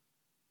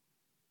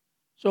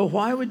 So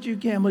why would you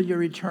gamble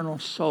your eternal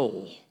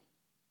soul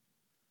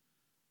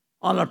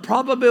on a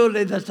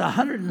probability that's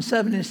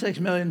 176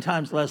 million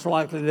times less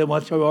likely than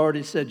what you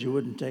already said you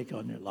wouldn't take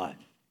on your life?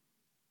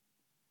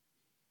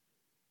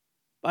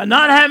 By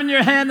not having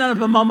your hand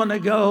up a moment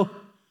ago,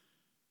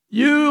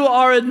 you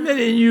are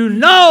admitting you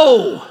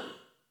know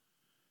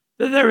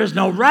that there is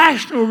no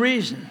rational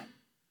reason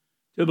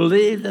to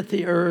believe that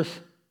the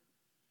earth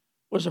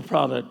was a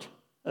product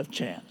of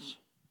chance.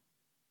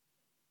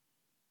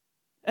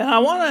 And I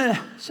want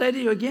to say to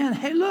you again,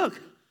 hey,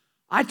 look,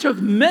 I took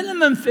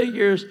minimum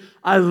figures.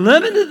 I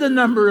limited the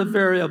number of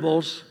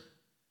variables.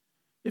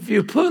 If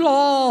you put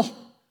all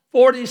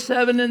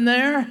 47 in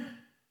there,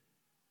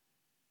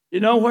 you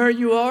know where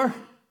you are?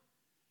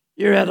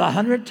 You're at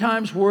 100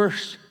 times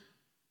worse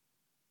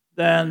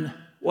than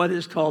what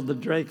is called the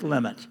Drake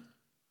limit.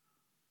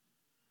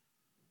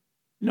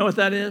 You know what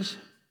that is?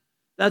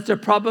 That's a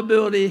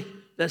probability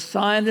that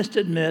scientists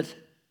admit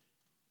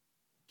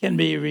can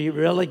be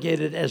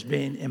relegated as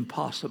being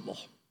impossible.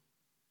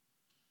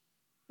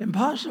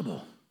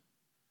 Impossible.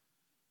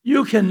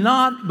 You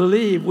cannot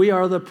believe we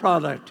are the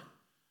product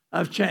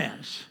of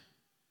chance.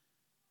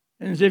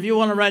 And if you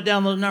want to write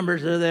down those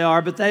numbers, there they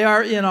are, but they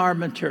are in our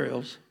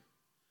materials.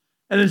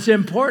 And it's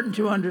important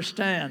to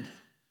understand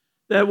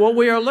that what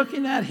we are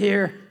looking at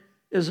here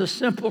is a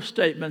simple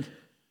statement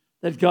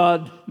that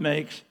God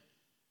makes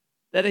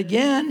that,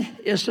 again,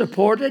 is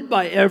supported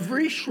by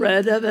every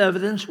shred of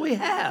evidence we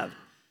have.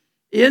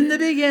 In the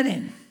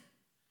beginning,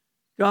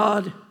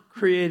 God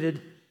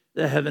created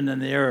the heaven and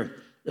the earth.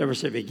 There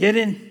was a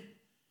beginning.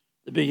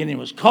 The beginning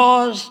was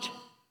caused.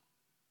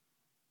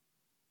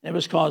 It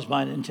was caused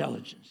by an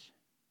intelligence.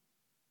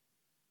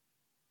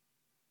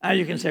 Now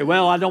you can say,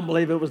 well, I don't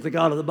believe it was the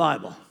God of the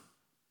Bible.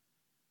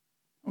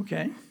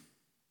 Okay.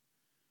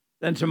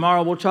 Then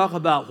tomorrow we'll talk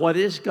about what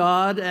is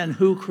God and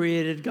who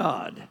created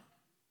God.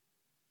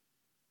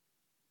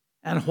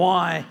 And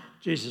why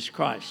Jesus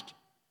Christ?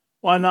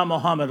 Why not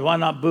Muhammad? Why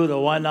not Buddha?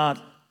 Why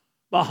not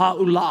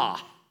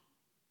Baha'u'llah?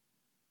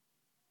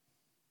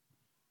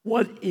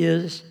 What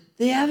is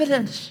the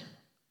evidence?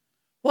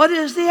 What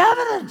is the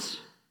evidence?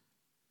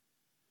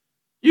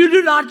 You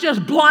do not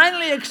just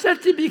blindly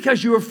accept it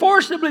because you were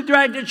forcibly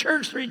dragged to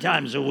church 3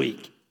 times a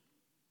week.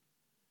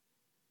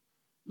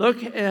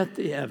 Look at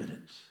the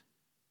evidence.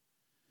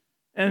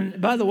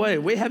 And by the way,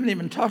 we haven't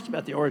even talked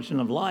about the origin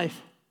of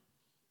life.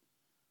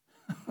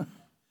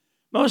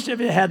 Most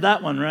of you had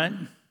that one, right?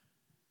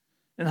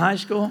 In high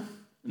school,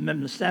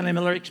 remember the Stanley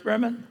Miller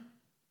experiment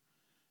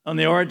on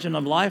the origin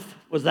of life?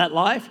 Was that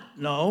life?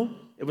 No,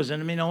 it was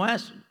an amino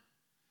acid.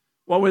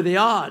 What were the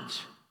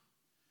odds?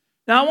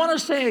 Now, I want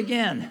to say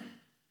again,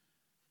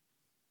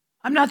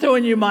 I'm not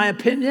throwing you my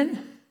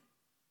opinion.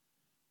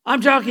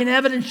 I'm talking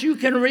evidence you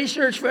can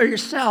research for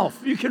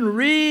yourself. You can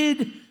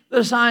read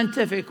the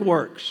scientific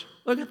works.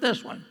 Look at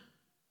this one.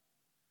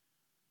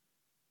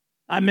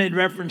 I made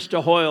reference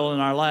to Hoyle in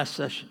our last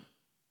session.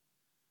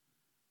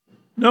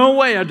 No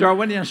way a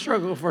Darwinian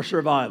struggle for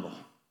survival.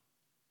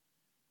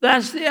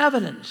 That's the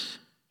evidence.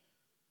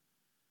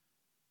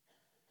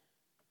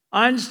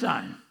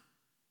 Einstein.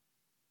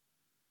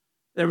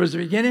 There was a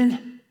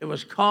beginning, it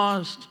was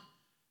caused,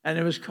 and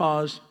it was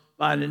caused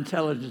by an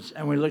intelligence.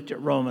 And we looked at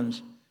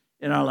Romans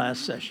in our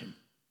last session.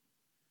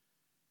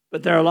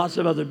 But there are lots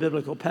of other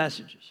biblical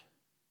passages.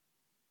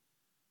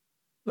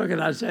 Look at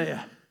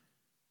Isaiah,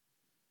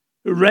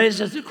 who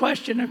raises the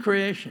question of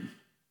creation.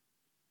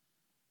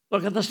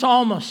 Look at the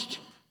psalmist,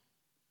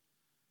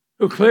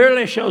 who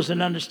clearly shows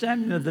an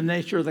understanding of the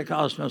nature of the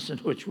cosmos in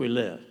which we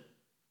live.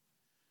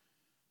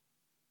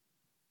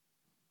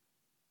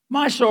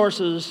 My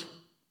sources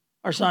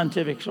are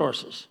scientific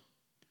sources.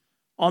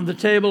 On the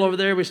table over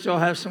there, we still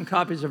have some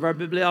copies of our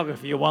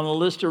bibliography. You want a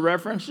list of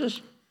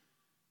references?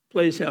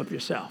 Please help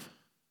yourself.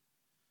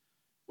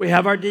 We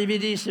have our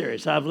DVD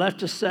series. I've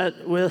left a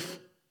set with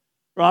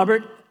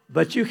Robert,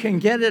 but you can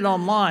get it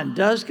online.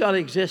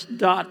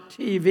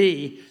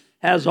 DoesGodExist.tv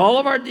has all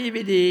of our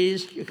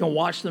DVDs. You can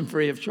watch them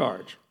free of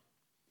charge.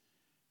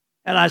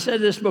 And I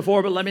said this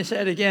before, but let me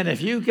say it again.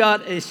 If you've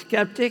got a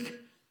skeptic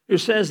who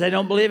says they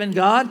don't believe in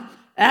God,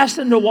 ask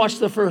them to watch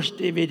the first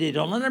DVD.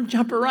 Don't let them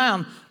jump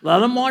around. Let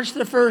them watch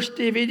the first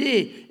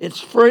DVD. It's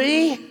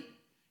free.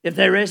 If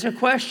they raise a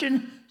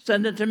question,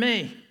 send it to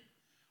me.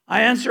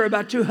 I answer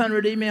about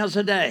 200 emails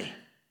a day.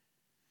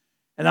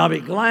 And I'll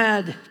be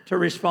glad to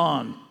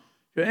respond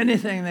to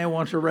anything they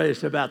want to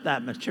raise about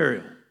that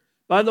material.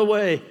 By the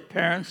way,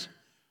 parents,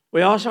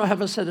 we also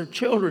have a set of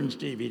children's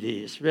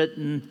DVDs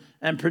written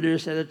and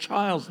produced at a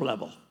child's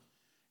level.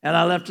 And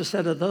I left a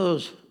set of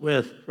those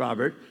with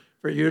Robert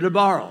for you to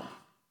borrow.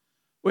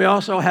 We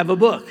also have a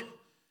book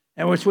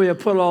in which we have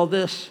put all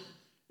this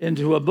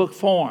into a book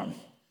form.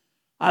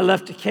 I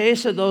left a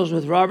case of those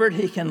with Robert.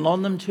 He can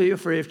loan them to you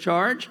free of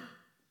charge.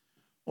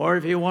 Or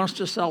if he wants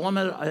to sell them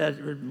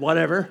at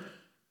whatever,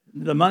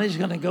 the money's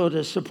going to go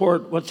to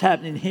support what's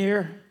happening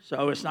here,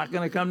 so it's not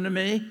going to come to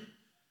me.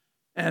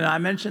 And I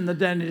mentioned the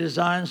Denny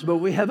Designs, but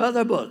we have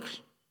other books.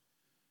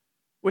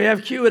 We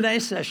have Q&A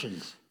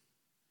sessions.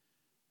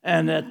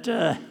 And at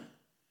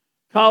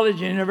college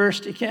and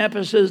university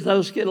campuses,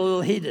 those get a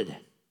little heated.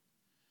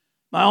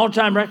 My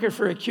all-time record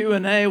for a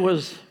Q&A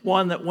was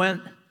one that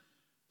went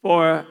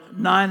for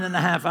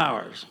 9.5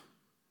 hours.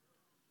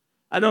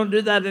 I don't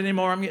do that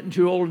anymore. I'm getting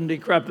too old and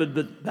decrepit,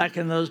 but back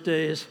in those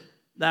days,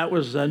 that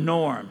was the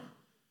norm.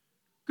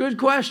 Good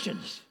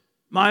questions.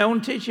 My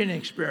own teaching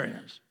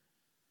experience.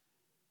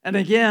 And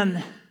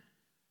again,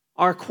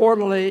 our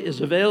quarterly is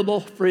available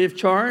free of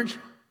charge.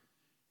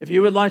 If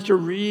you would like to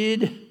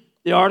read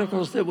the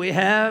articles that we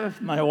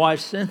have, my wife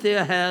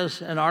Cynthia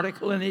has an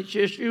article in each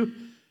issue.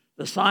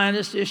 The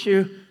scientist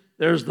issue,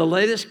 there's the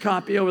latest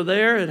copy over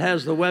there. It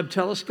has the Webb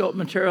telescope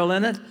material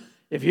in it.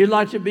 If you'd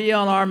like to be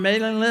on our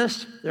mailing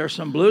list, there are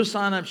some blue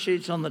sign-up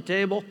sheets on the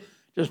table.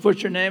 Just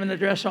put your name and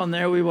address on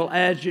there. We will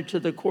add you to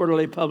the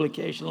quarterly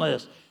publication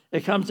list.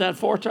 It comes out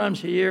 4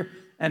 times a year,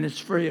 and it's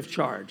free of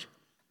charge.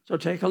 So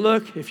take a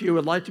look. If you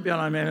would like to be on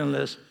our mailing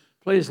list,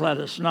 please let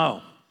us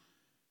know.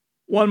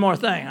 One more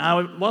thing.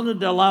 I wanted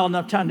to allow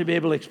enough time to be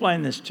able to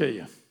explain this to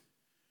you.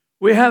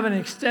 We have an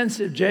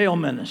extensive jail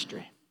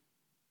ministry.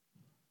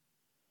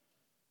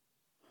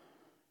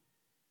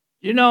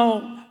 You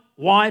know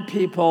why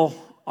people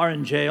are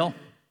in jail?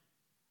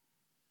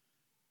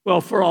 Well,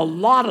 for a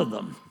lot of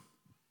them,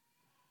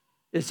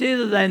 it's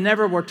either they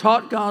never were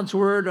taught God's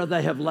word or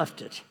they have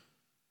left it.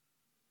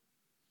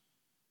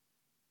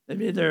 They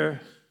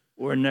either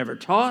were never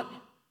taught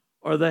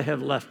or they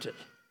have left it.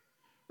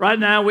 Right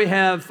now we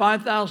have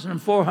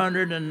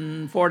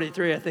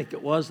 5,443, I think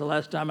it was the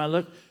last time I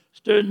looked,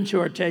 students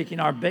who are taking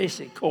our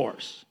basic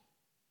course.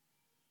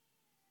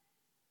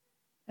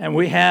 And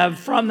we have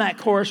from that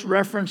course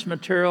reference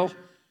material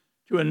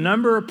to a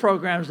number of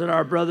programs that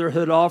our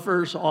brotherhood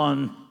offers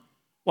on.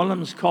 One of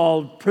them is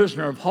called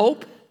Prisoner of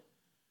Hope,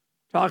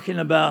 talking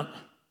about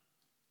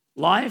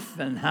life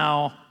and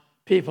how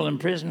people in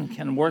prison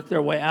can work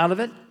their way out of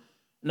it.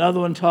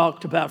 Another one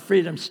talked about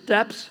Freedom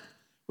Steps,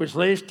 which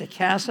leads to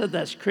CASA,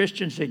 that's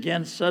Christians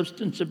Against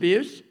Substance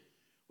Abuse,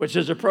 which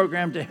is a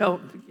program to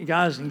help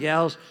guys and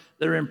gals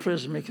that are in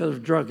prison because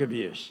of drug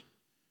abuse.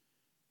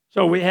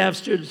 So we have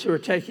students who are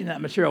taking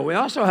that material. We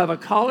also have a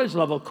college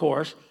level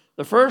course.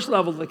 The first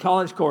level of the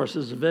college course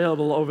is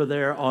available over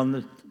there on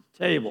the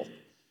table.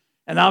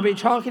 And I'll be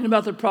talking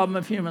about the problem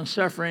of human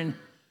suffering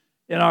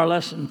in our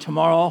lesson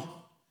tomorrow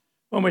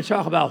when we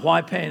talk about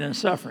why pain and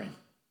suffering.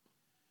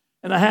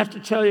 And I have to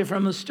tell you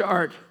from the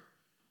start,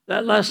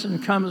 that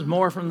lesson comes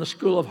more from the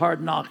school of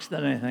hard knocks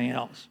than anything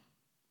else.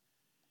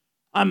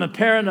 I'm a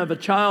parent of a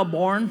child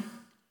born,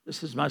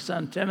 this is my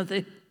son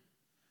Timothy,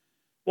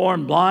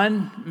 born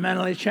blind,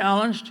 mentally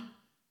challenged,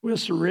 with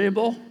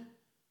cerebral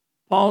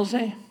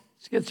palsy,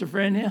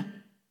 schizophrenia,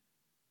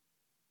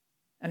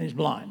 and he's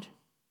blind.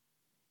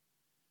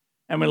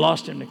 And we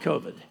lost him to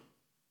COVID.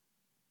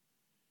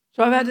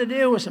 So I've had to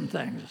deal with some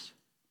things.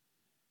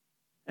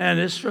 And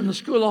it's from the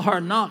school of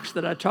hard knocks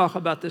that I talk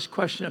about this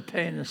question of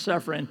pain and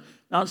suffering,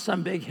 not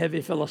some big,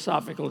 heavy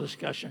philosophical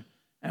discussion.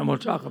 And we'll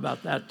talk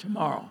about that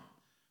tomorrow.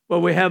 But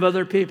we have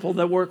other people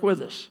that work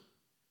with us.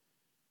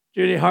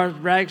 Judy Hart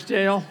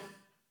Ragsdale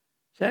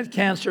has had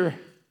cancer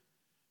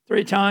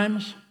 3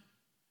 times.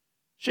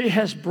 She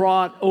has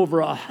brought over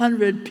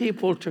 100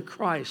 people to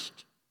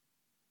Christ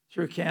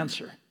through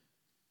cancer,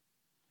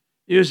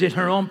 using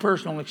her own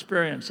personal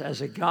experience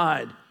as a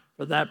guide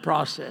for that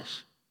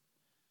process.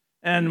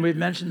 And we've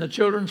mentioned the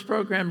children's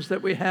programs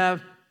that we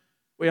have.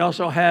 We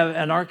also have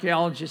an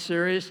archaeology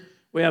series.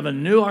 We have a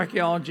new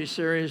archaeology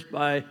series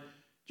by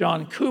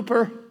John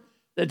Cooper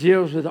that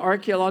deals with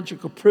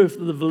archaeological proof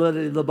of the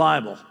validity of the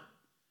Bible.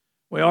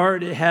 We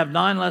already have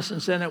 9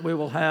 lessons in it. We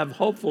will have,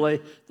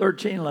 hopefully,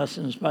 13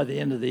 lessons by the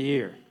end of the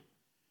year.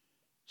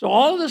 So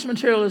all of this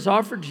material is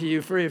offered to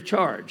you free of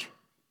charge.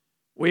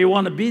 We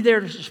want to be there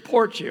to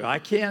support you. I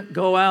can't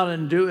go out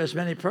and do as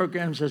many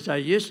programs as I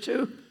used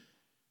to,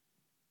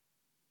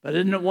 but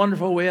isn't it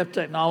wonderful we have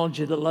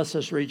technology that lets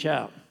us reach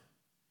out?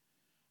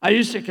 I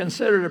used to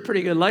consider it a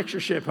pretty good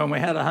lectureship when we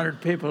had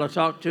 100 people to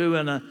talk to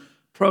in a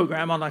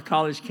program on a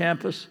college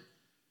campus.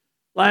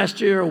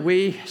 Last year,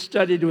 we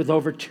studied with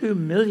over 2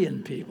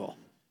 million people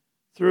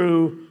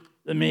through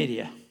the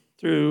media,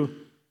 through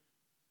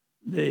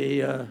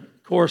the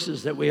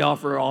courses that we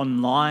offer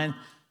online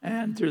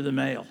and through the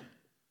mail.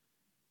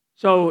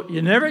 So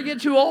you never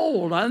get too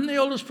old. I'm the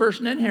oldest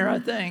person in here, I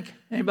think.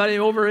 Anybody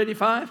over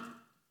 85?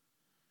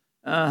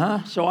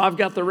 So I've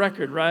got the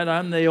record, right?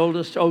 I'm the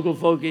oldest ogle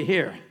fogey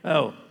here.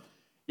 Oh,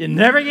 you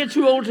never get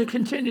too old to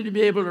continue to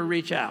be able to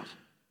reach out.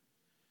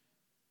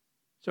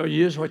 So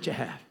use what you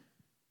have.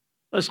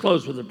 Let's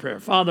close with a prayer.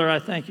 Father, I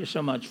thank you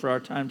so much for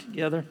our time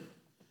together.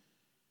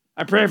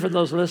 I pray for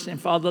those listening,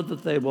 Father,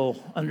 that they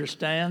will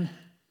understand,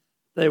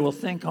 they will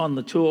think on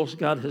the tools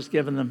God has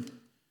given them,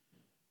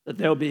 that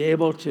they'll be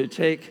able to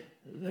take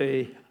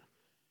the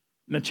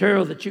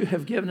material that you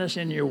have given us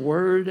in your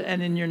word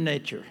and in your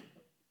nature,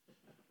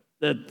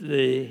 that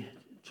the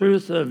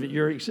truth of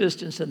your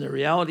existence and the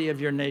reality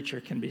of your nature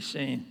can be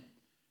seen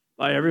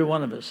by every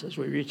one of us as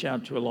we reach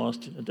out to a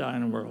lost and a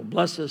dying world.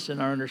 Bless us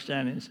in our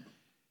understandings.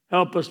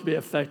 Help us be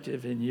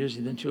effective in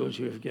using the tools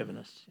you have given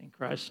us. In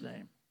Christ's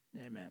name,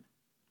 amen.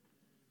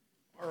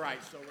 All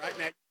right, so right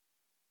now.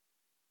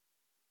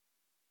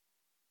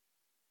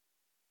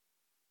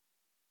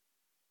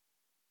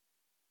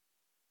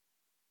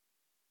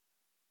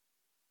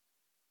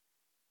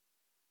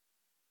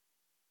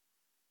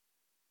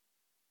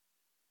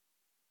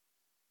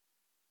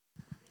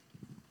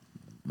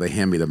 They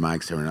hand me the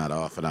mics, they're not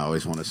off, and I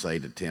always want to say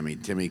to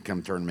Timmy,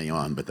 come turn me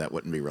on, but that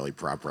wouldn't be really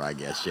proper, I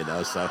guess,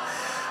 so.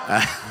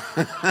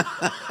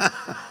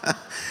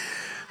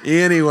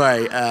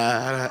 Anyway,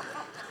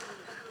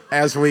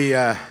 as we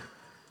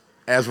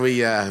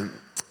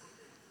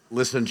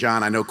listen,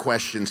 John, I know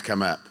questions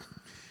come up.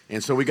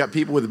 And so we got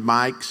people with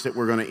mics that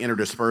we're going to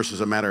intersperse.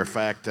 As a matter of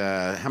fact,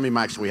 how many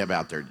mics do we have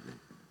out there?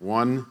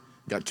 1?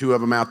 Got 2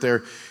 of them out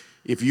there.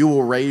 If you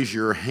will raise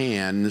your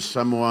hand,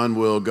 someone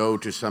will go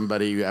to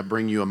somebody,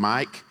 bring you a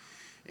mic,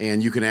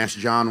 and you can ask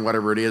John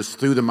whatever it is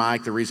through the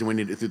mic. The reason we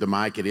need it through the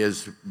mic, it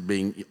is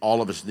being,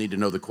 all of us need to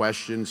know the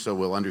question so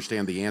we'll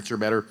understand the answer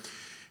better.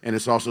 And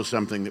it's also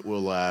something that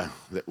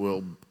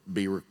we'll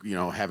be,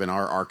 have in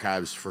our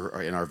archives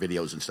in our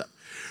videos and stuff.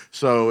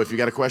 So if you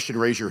got a question,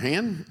 raise your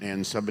hand,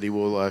 and somebody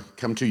will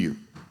come to you.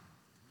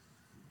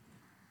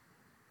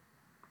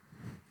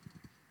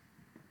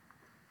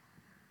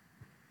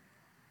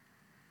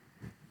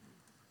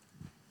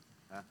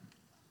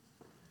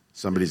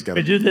 Somebody's got.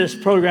 We do this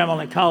program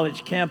on a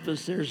college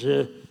campus.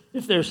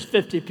 If there's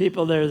 50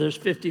 people there's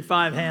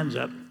 55 hands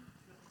up.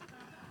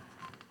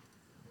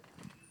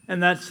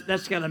 And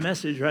that's got a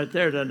message right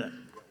there, doesn't it?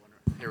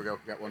 Here we go.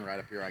 Got one right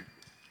up here.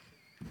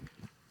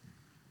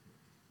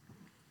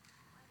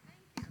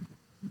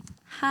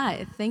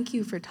 Hi, thank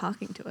you for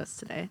talking to us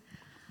today.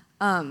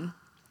 I'm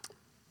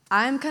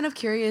kind of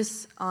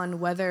curious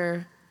on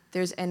whether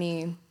there's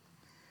any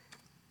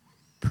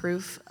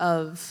proof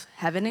of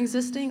heaven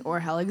existing or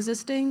hell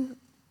existing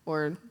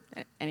or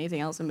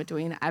anything else in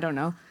between. I don't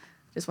know.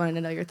 Just wanted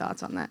to know your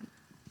thoughts on that.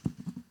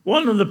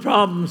 One of the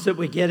problems that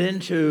we get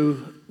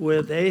into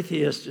with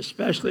atheists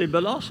especially,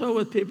 but also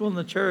with people in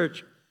the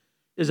church,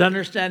 is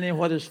understanding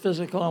what is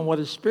physical and what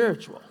is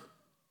spiritual.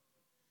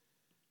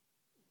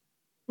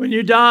 When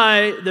you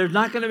die, there's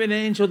not going to be an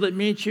angel that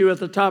meets you at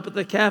the top of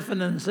the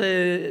coffin and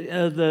say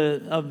of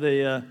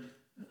the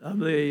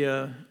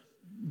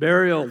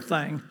burial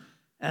thing,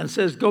 and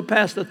says, "Go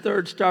past the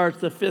 3rd star to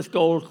the 5th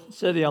gold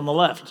city on the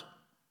left."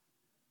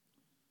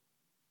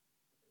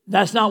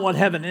 That's not what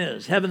heaven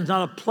is. Heaven's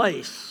not a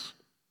place.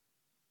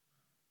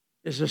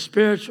 It's a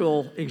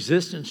spiritual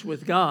existence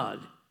with God.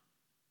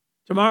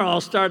 Tomorrow I'll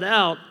start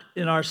out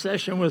in our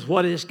session with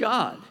what is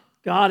God.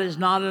 God is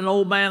not an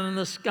old man in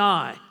the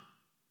sky.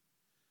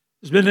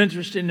 It's been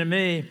interesting to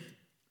me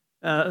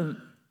when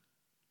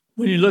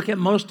you look at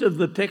most of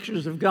the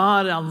pictures of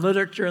God on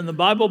literature in the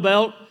Bible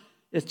Belt,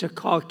 it's a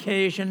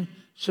Caucasian,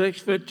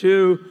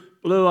 6'2",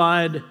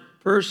 blue-eyed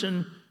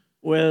person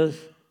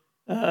with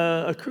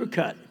a crew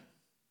cut.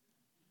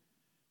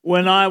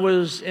 When I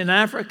was in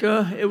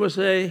Africa, it was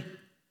a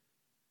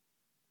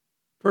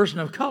person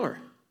of color.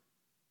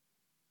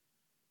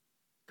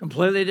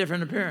 Completely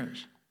different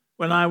appearance.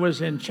 When I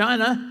was in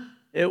China,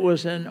 it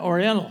was an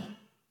Oriental.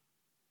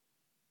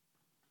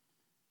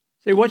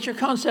 See, what's your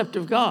concept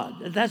of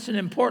God? That's an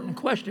important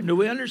question. Do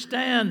we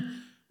understand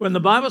when the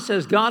Bible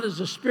says God is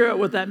a spirit,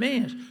 what that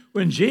means?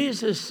 When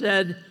Jesus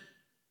said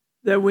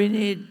that we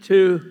need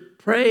to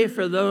pray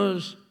for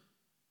those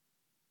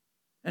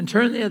and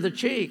turn the other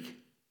cheek,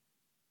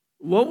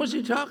 what was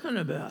he talking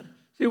about?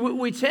 See,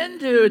 we tend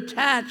to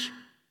attach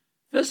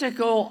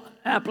physical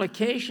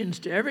applications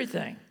to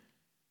everything.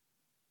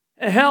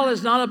 Hell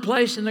is not a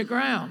place in the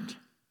ground.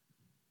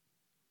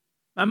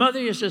 My mother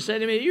used to say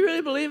to me, "You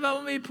really believe I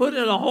want to be put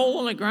in a hole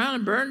in the ground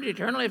and burned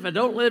eternally if I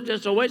don't live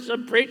just the way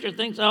some preacher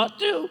thinks I ought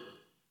to?"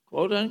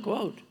 Quote,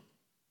 unquote.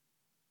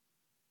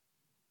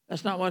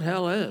 That's not what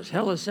hell is.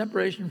 Hell is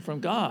separation from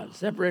God,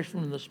 separation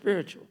from the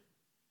spiritual.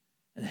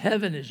 And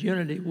heaven is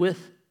unity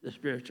with the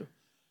spiritual.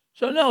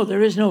 So no,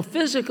 there is no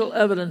physical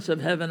evidence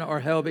of heaven or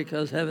hell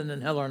because heaven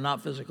and hell are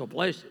not physical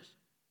places.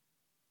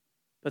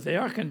 But they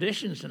are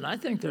conditions, and I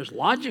think there's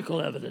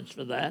logical evidence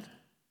for that.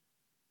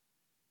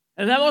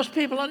 And that most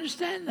people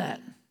understand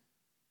that.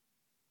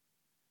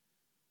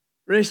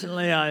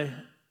 Recently, I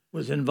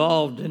was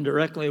involved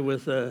indirectly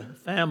with a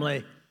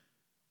family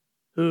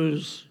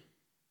whose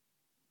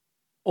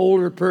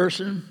older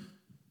person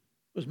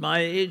was my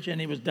age,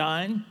 and he was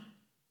dying.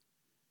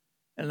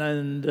 And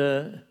then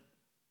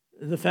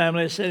the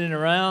family is sitting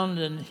around,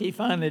 and he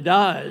finally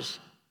dies.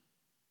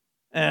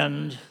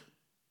 And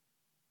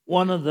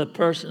one of the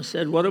persons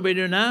said, "What do we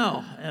do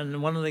now?"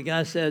 And one of the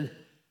guys said,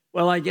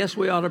 "Well, I guess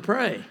we ought to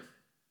pray."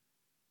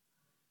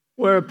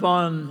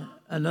 Whereupon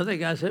another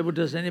guy said, "Well,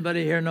 does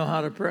anybody here know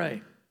how to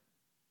pray?"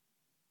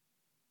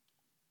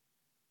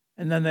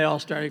 And then they all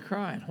started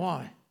crying.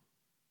 Why?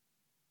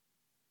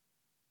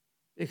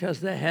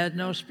 Because they had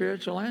no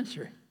spiritual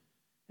answer.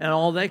 And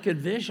all they could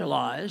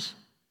visualize,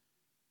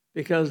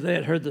 because they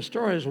had heard the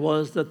stories,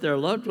 was that their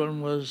loved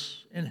one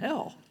was in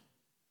hell.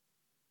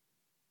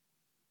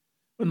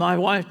 When my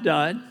wife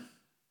died,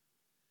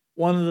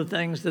 one of the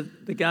things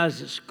that the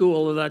guys at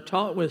school that I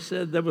taught with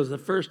said that was the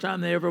first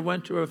time they ever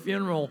went to a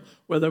funeral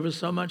where there was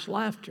so much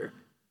laughter.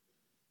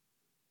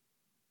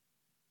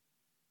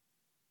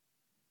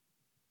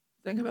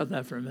 Think about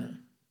that for a minute.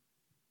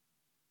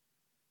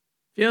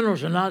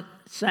 Funerals are not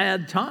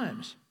sad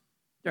times.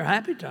 They're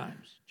happy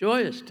times,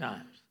 joyous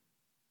times.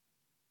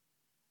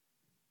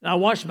 And I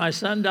watched my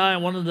son die,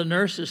 and one of the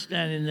nurses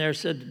standing there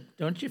said,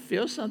 "Don't you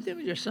feel something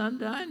with your son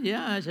dying?"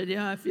 "Yeah." I said,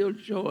 "Yeah, I feel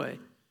joy.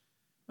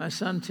 My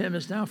son Tim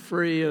is now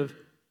free of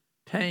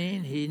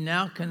pain. He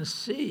now can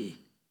see.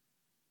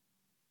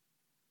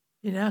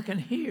 He now can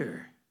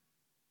hear.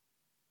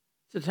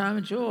 It's a time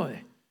of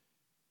joy."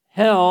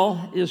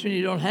 Hell is when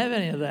you don't have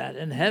any of that,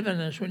 and heaven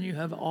is when you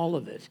have all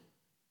of it.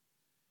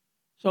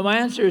 So my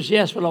answer is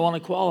yes, but I want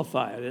to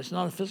qualify it. It's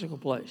not a physical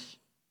place.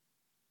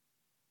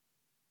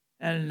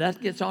 And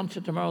that gets on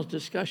to tomorrow's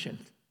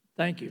discussion.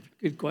 Thank you.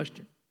 Good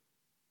question.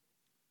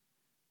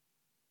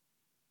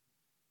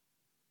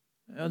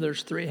 Well,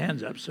 there's 3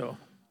 hands up, so.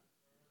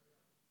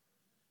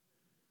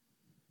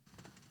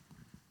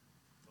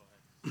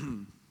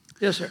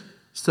 Yes, sir.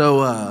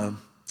 So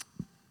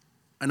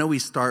I know we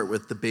start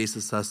with the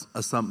basis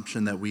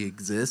assumption that we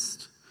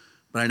exist,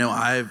 but I know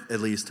I've at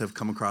least have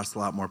come across a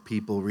lot more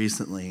people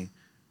recently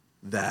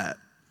that,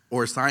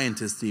 or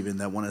scientists even,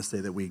 that want to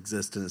say that we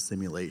exist in a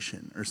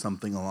simulation or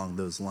something along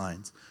those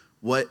lines.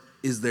 What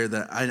is there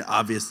that, I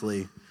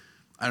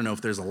don't know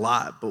if there's a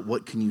lot, but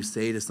what can you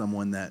say to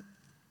someone that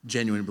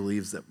genuinely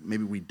believes that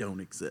maybe we don't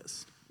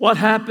exist? What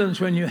happens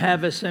when you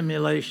have a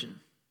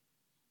simulation?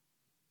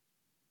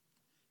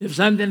 If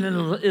something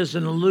is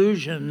an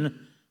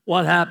illusion,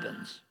 what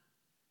happens?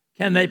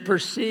 Can they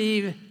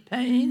perceive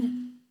pain?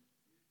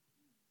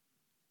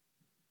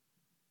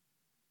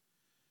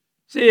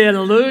 See, an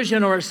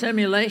illusion or a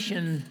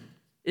simulation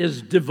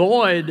is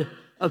devoid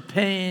of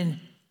pain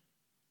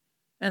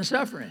and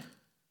suffering.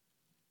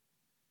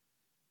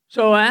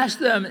 So ask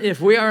them,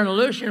 if we are an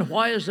illusion,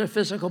 why is there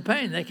physical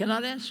pain? They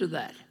cannot answer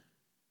that.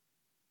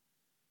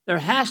 There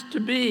has to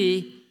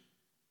be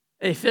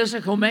a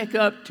physical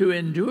makeup to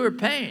endure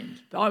pain.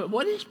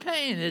 What is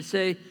pain? It's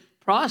a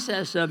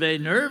process of a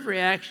nerve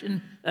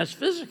reaction that's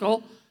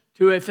physical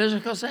to a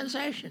physical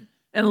sensation.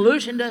 An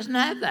illusion doesn't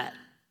have that.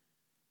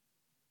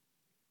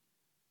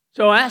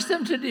 So ask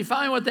them to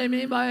define what they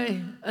mean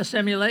by a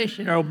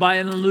simulation or by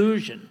an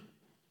illusion.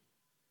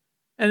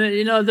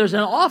 And there's an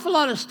awful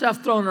lot of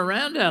stuff thrown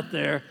around out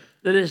there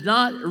that is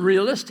not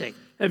realistic.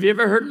 Have you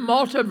ever heard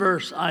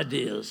multiverse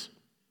ideas?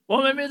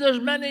 Well, maybe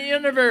there's many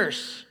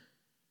universes.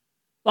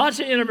 Lots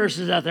of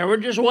universes out there. We're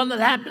just one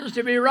that happens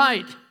to be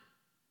right.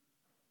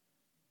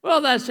 Well,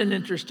 that's an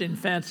interesting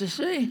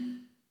fantasy.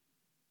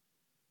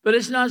 But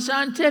it's not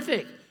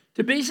scientific.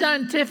 To be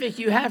scientific,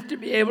 you have to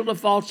be able to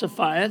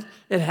falsify it.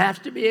 It has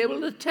to be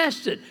able to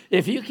test it.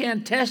 If you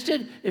can't test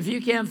it, if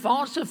you can't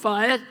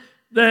falsify it,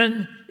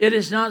 then it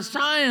is not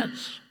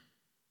science.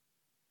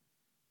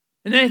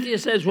 An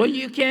atheist says, well,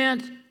 you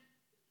can't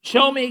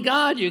show me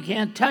God. You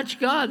can't touch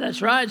God.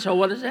 That's right. So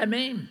what does that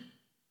mean?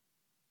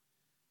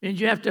 It means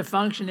you have to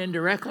function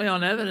indirectly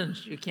on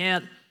evidence. You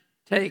can't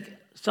take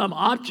some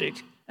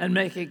object and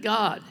make it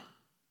God.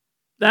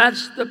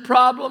 That's the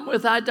problem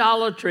with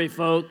idolatry,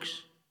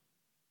 folks.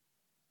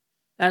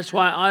 That's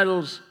why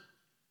idols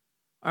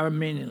are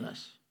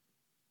meaningless.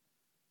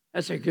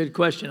 That's a good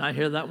question. I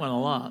hear that one a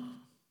lot.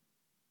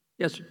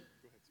 Yes, sir.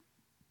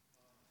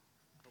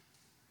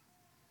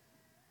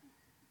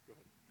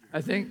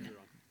 I think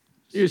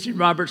using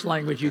Robert's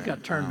language, you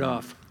got turned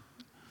off.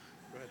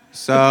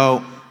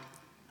 So,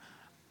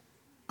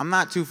 I'm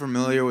not too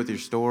familiar with your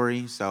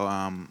story, so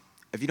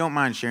if you don't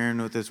mind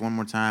sharing with us one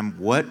more time,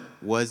 what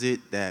was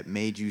it that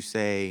made you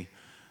say,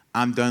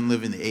 I'm done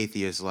living the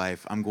atheist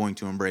life, I'm going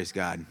to embrace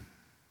God?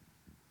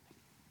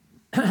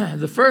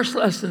 The first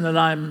lesson that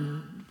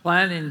I'm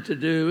planning to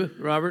do,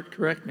 Robert,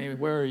 correct me,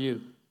 where are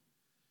you?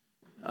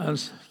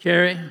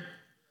 Carrie,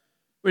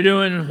 we're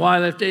doing Why I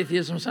Left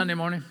Atheism Sunday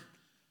morning.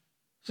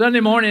 Sunday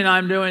morning,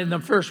 I'm doing the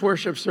first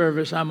worship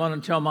service. I'm going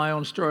to tell my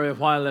own story of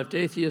why I left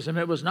atheism.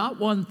 It was not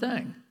one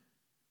thing.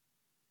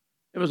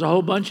 It was a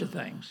whole bunch of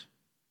things.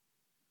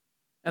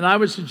 And I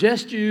would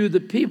suggest to you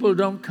that people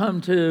don't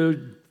come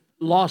to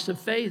loss of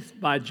faith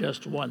by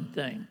just one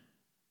thing.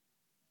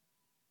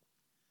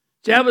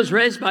 See, I was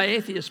raised by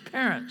atheist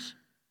parents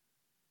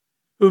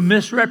who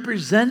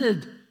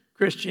misrepresented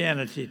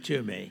Christianity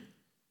to me.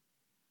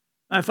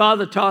 My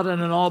father taught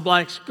in an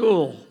all-black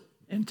school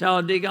in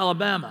Talladega,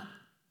 Alabama.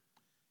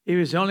 He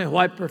was the only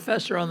white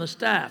professor on the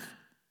staff.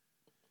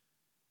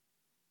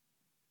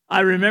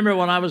 I remember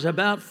when I was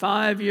about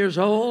 5 years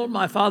old,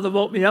 my father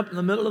woke me up in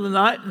the middle of the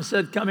night and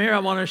said, come here, I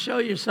want to show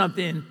you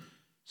something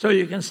so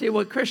you can see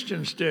what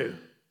Christians do.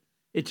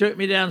 He took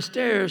me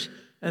downstairs,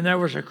 and there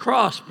was a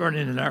cross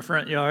burning in our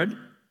front yard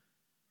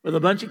with a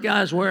bunch of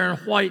guys wearing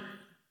white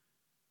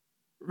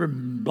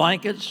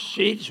blankets,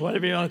 sheets,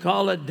 whatever you want to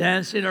call it,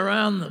 dancing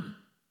around them.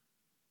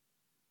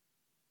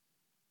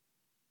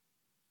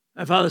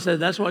 My father said,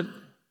 that's what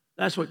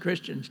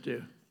Christians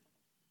do.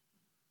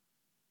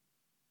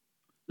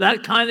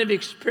 That kind of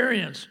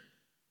experience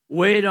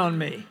weighed on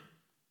me.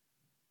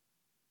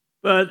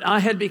 But I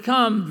had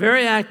become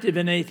very active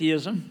in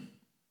atheism.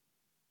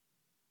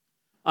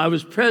 I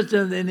was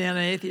president of the Indiana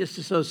Atheist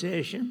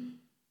Association.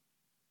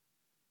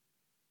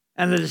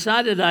 And I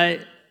decided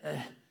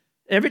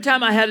every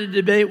time I had a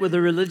debate with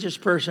a religious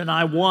person,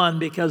 I won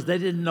because they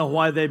didn't know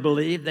why they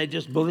believed. They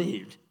just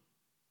believed.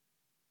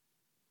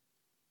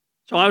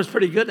 So I was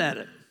pretty good at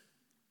it.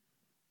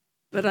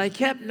 But I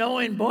kept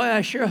knowing, boy,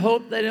 I sure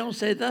hope they don't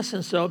say thus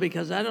and so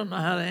because I don't know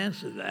how to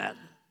answer that.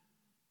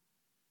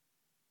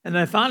 And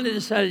I finally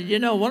decided,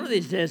 one of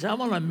these days I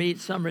want to meet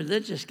some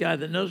religious guy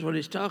that knows what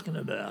he's talking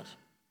about.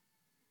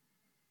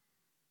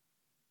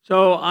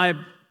 So I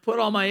put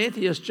all my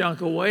atheist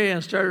junk away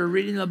and started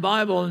reading the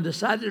Bible and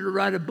decided to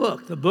write a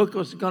book. The book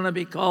was going to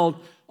be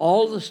called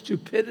All the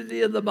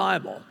Stupidity of the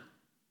Bible.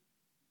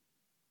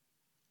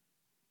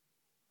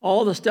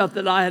 All the stuff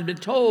that I had been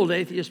told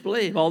atheists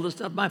believe, all the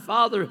stuff my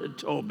father had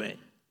told me.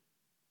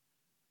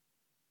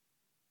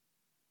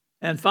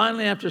 And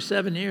finally, after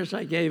 7 years,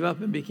 I gave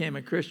up and became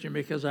a Christian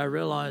because I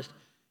realized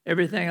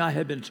everything I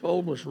had been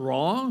told was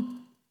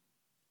wrong.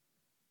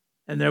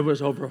 And there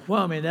was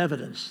overwhelming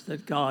evidence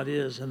that God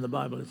is in the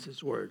Bible. It's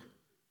His Word.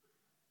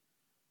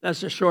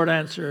 That's a short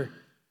answer.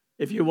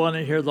 If you want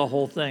to hear the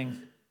whole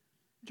thing,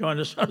 join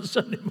us on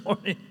Sunday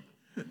morning.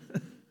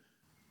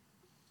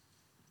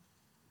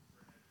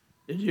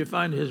 Did you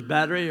find his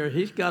battery? Or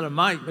he's got a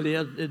mic, but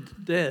it's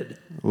dead.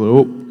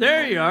 Hello.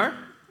 There you are.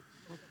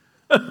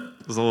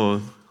 It was a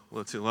little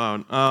too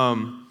loud.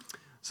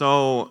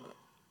 So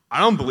I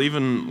don't believe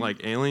in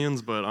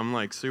aliens, but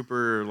I'm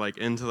super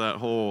into that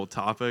whole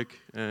topic.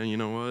 And you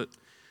know what?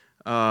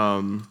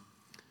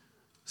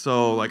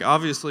 So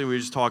obviously we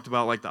just talked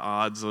about the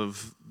odds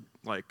of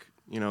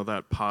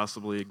that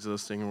possibly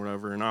existing or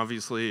whatever. And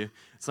obviously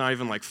it's not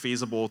even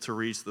feasible to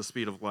reach the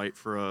speed of light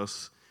for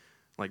us.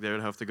 They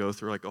would have to go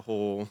through a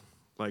hole,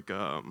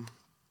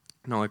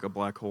 not a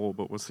black hole,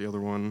 but what's the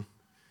other one?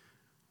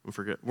 I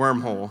forget.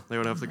 Wormhole. They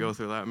would have to go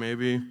through that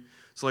maybe.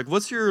 So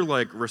what's your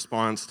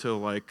response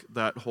to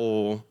that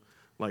whole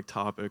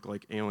topic,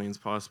 aliens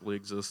possibly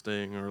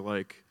existing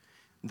or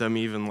them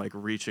even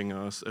reaching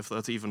us, if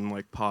that's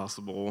even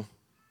possible?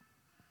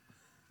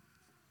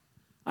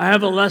 I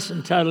have a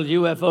lesson titled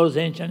UFOs,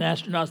 Ancient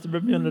Astronauts, the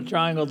Bermuda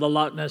Triangle, the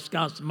Loch Ness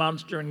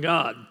Monster, and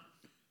God.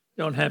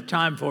 Don't have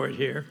time for it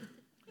here.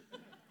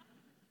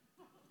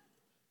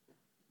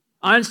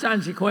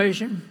 Einstein's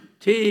equation,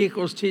 T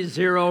equals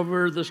T0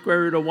 over the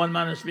square root of 1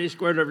 minus V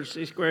squared over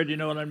C squared. You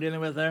know what I'm dealing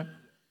with there?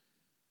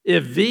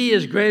 If V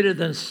is greater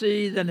than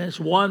C, then it's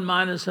 1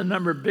 minus a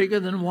number bigger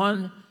than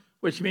 1,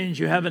 which means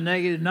you have a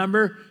negative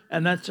number,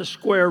 and that's a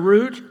square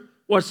root.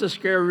 What's the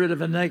square root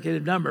of a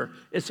negative number?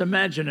 It's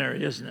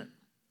imaginary, isn't it?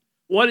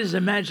 What is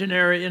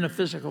imaginary in a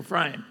physical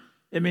frame?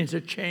 It means a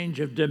change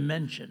of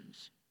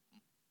dimensions.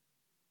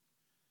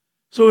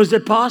 So is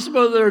it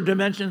possible there are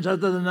dimensions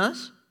other than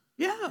us?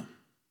 Yeah.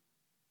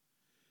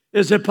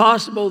 Is it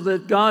possible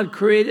that God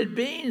created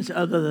beings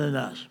other than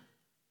us?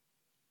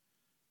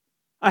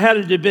 I had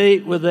a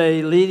debate with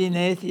a leading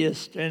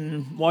atheist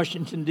in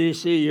Washington,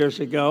 D.C. years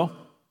ago,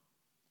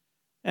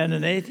 and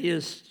an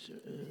atheist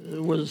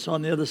was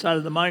on the other side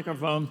of the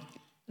microphone,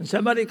 and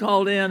somebody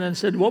called in and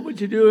said, what would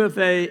you do if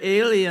an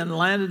alien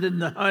landed in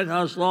the White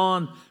House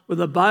lawn with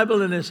a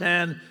Bible in his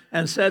hand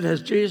and said,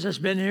 has Jesus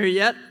been here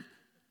yet?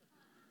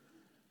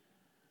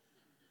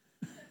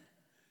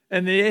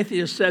 And the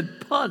atheist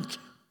said, punt.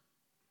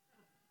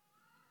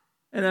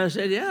 And I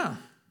said, yeah.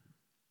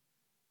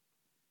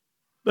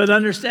 But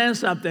understand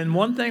something.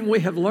 One thing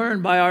we have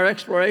learned by our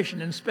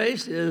exploration in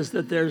space is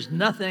that there's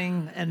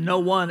nothing and no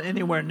one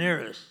anywhere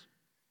near us.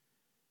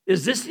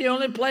 Is this the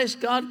only place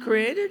God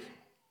created?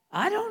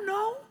 I don't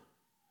know.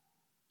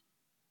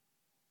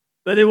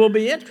 But it will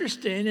be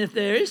interesting if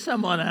there is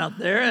someone out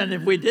there, and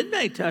if we did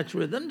make touch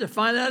with them, to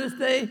find out if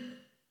they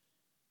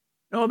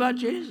know about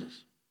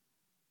Jesus.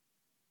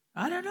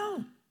 I don't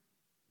know.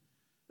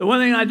 The one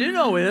thing I do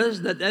know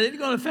is that isn't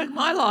going to affect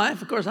my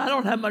life. Of course, I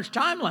don't have much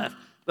time left,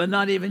 but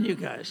not even you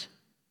guys.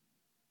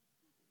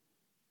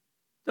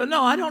 So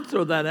no, I don't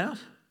throw that out.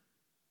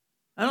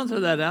 I don't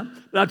throw that out.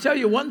 But I'll tell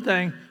you one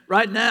thing.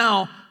 Right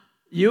now,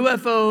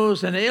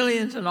 UFOs and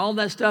aliens and all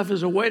that stuff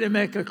is a way to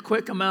make a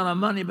quick amount of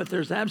money, but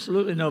there's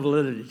absolutely no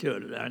validity to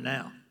it right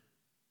now.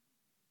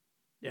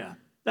 Yeah,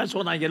 that's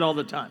what I get all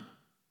the time.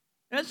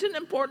 That's an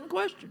important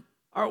question.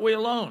 Aren't we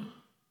alone?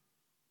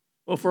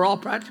 Well, for all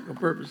practical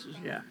purposes,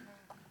 yeah.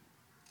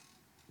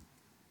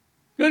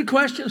 Good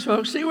questions,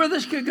 folks. See where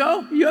this could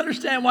go? You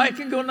understand why it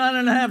can go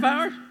 9.5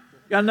 hours?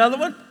 Got another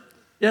one?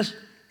 Yes?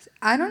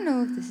 I don't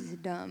know if this is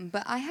dumb,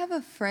 but I have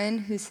a friend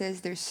who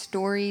says there's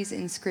stories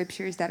in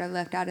scriptures that are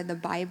left out of the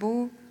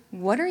Bible.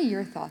 What are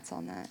your thoughts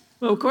on that?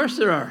 Well, of course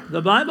there are.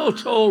 The Bible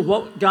told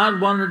what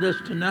God wanted us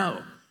to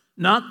know,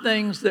 not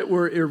things that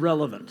were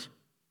irrelevant.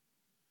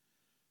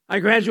 I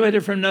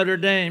graduated from Notre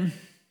Dame.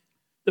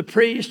 The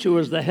priest who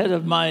was the head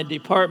of my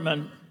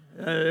department,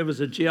 it was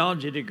a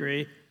geology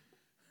degree,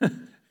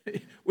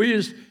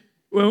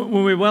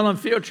 when we went on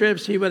field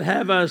trips, he would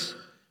have us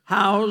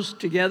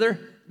housed together,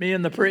 me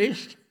and the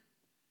priest.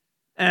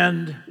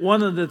 And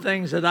one of the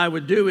things that I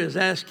would do is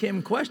ask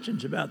him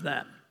questions about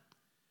that.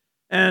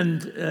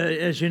 And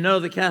as you know,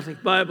 the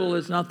Catholic Bible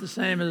is not the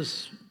same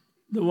as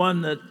the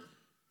one that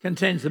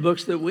contains the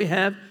books that we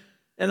have.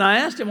 And I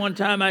asked him one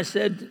time, I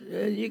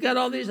said, you got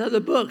all these other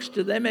books.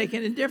 Do they make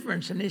any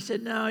difference? And he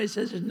said, no. He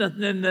says, there's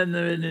nothing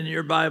in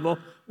your Bible.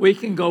 We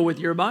can go with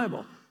your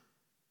Bible.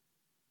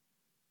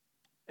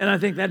 And I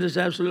think that is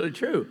absolutely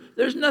true.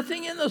 There's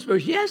nothing in those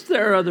books. Yes,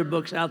 there are other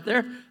books out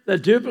there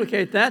that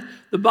duplicate that.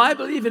 The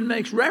Bible even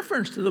makes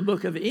reference to the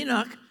book of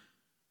Enoch.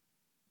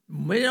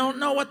 We don't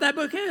know what that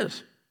book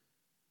is.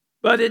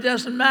 But it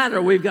doesn't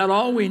matter. We've got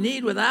all we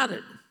need without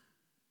it.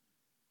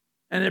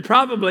 And it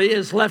probably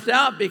is left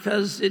out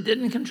because it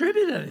didn't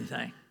contribute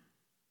anything.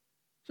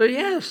 So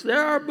yes,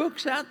 there are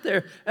books out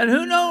there. And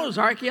who knows,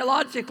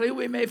 archaeologically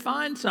we may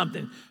find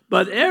something.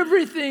 But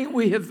everything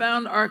we have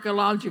found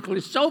archaeologically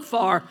so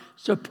far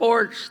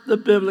supports the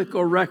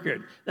biblical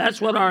record.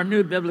 That's what our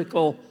new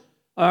biblical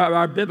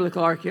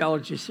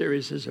archaeology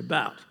series is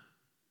about.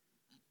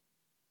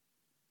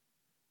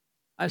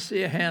 I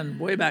see a hand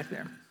way back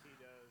there.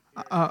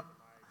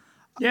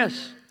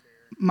 Yes.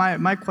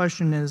 My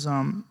question is,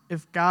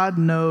 if God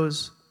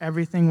knows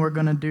everything we're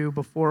going to do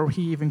before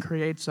he even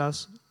creates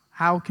us,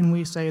 how can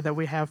we say that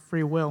we have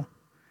free will?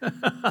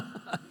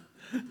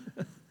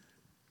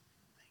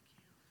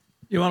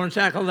 You want to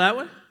tackle that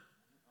one?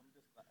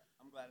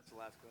 I'm glad it's the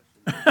last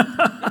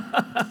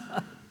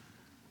question.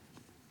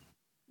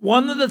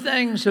 One of the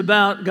things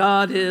about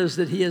God is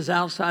that he is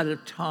outside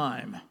of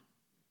time.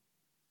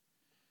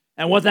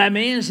 And what that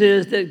means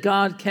is that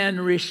God can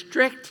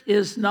restrict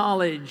his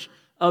knowledge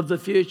of the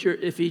future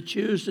if he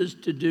chooses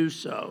to do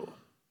so.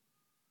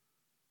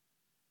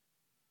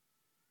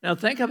 Now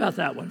think about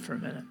that one for a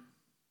minute.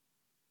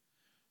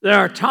 There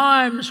are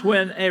times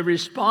when a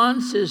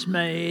response is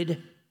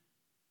made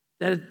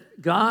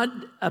that God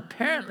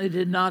apparently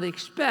did not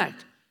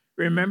expect.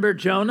 Remember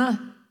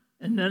Jonah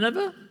and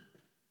Nineveh?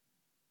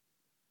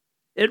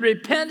 It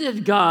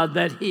repented God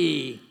that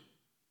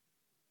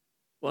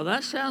well,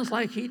 that sounds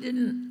like he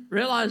didn't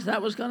realize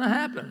that was going to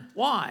happen.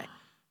 Why?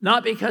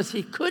 Not because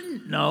he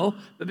couldn't know,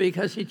 but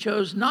because he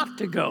chose not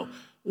to go.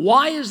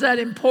 Why is that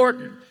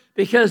important?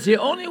 Because the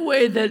only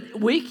way that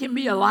we can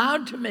be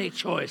allowed to make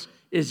choice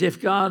is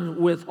if God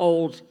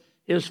withholds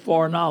his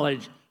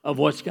foreknowledge of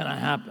what's going to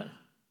happen.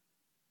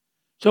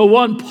 So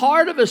one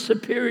part of a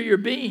superior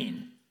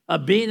being, a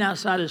being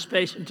outside of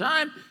space and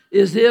time,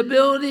 is the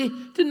ability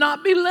to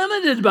not be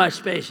limited by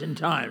space and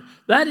time.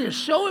 That is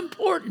so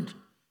important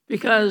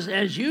because,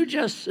 as you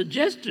just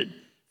suggested,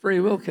 free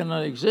will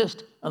cannot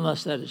exist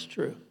unless that is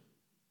true.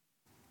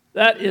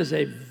 That is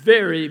a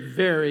very,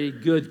 very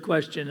good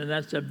question, and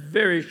that's a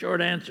very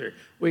short answer.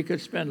 We could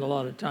spend a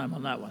lot of time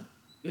on that one.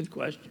 Good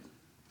question.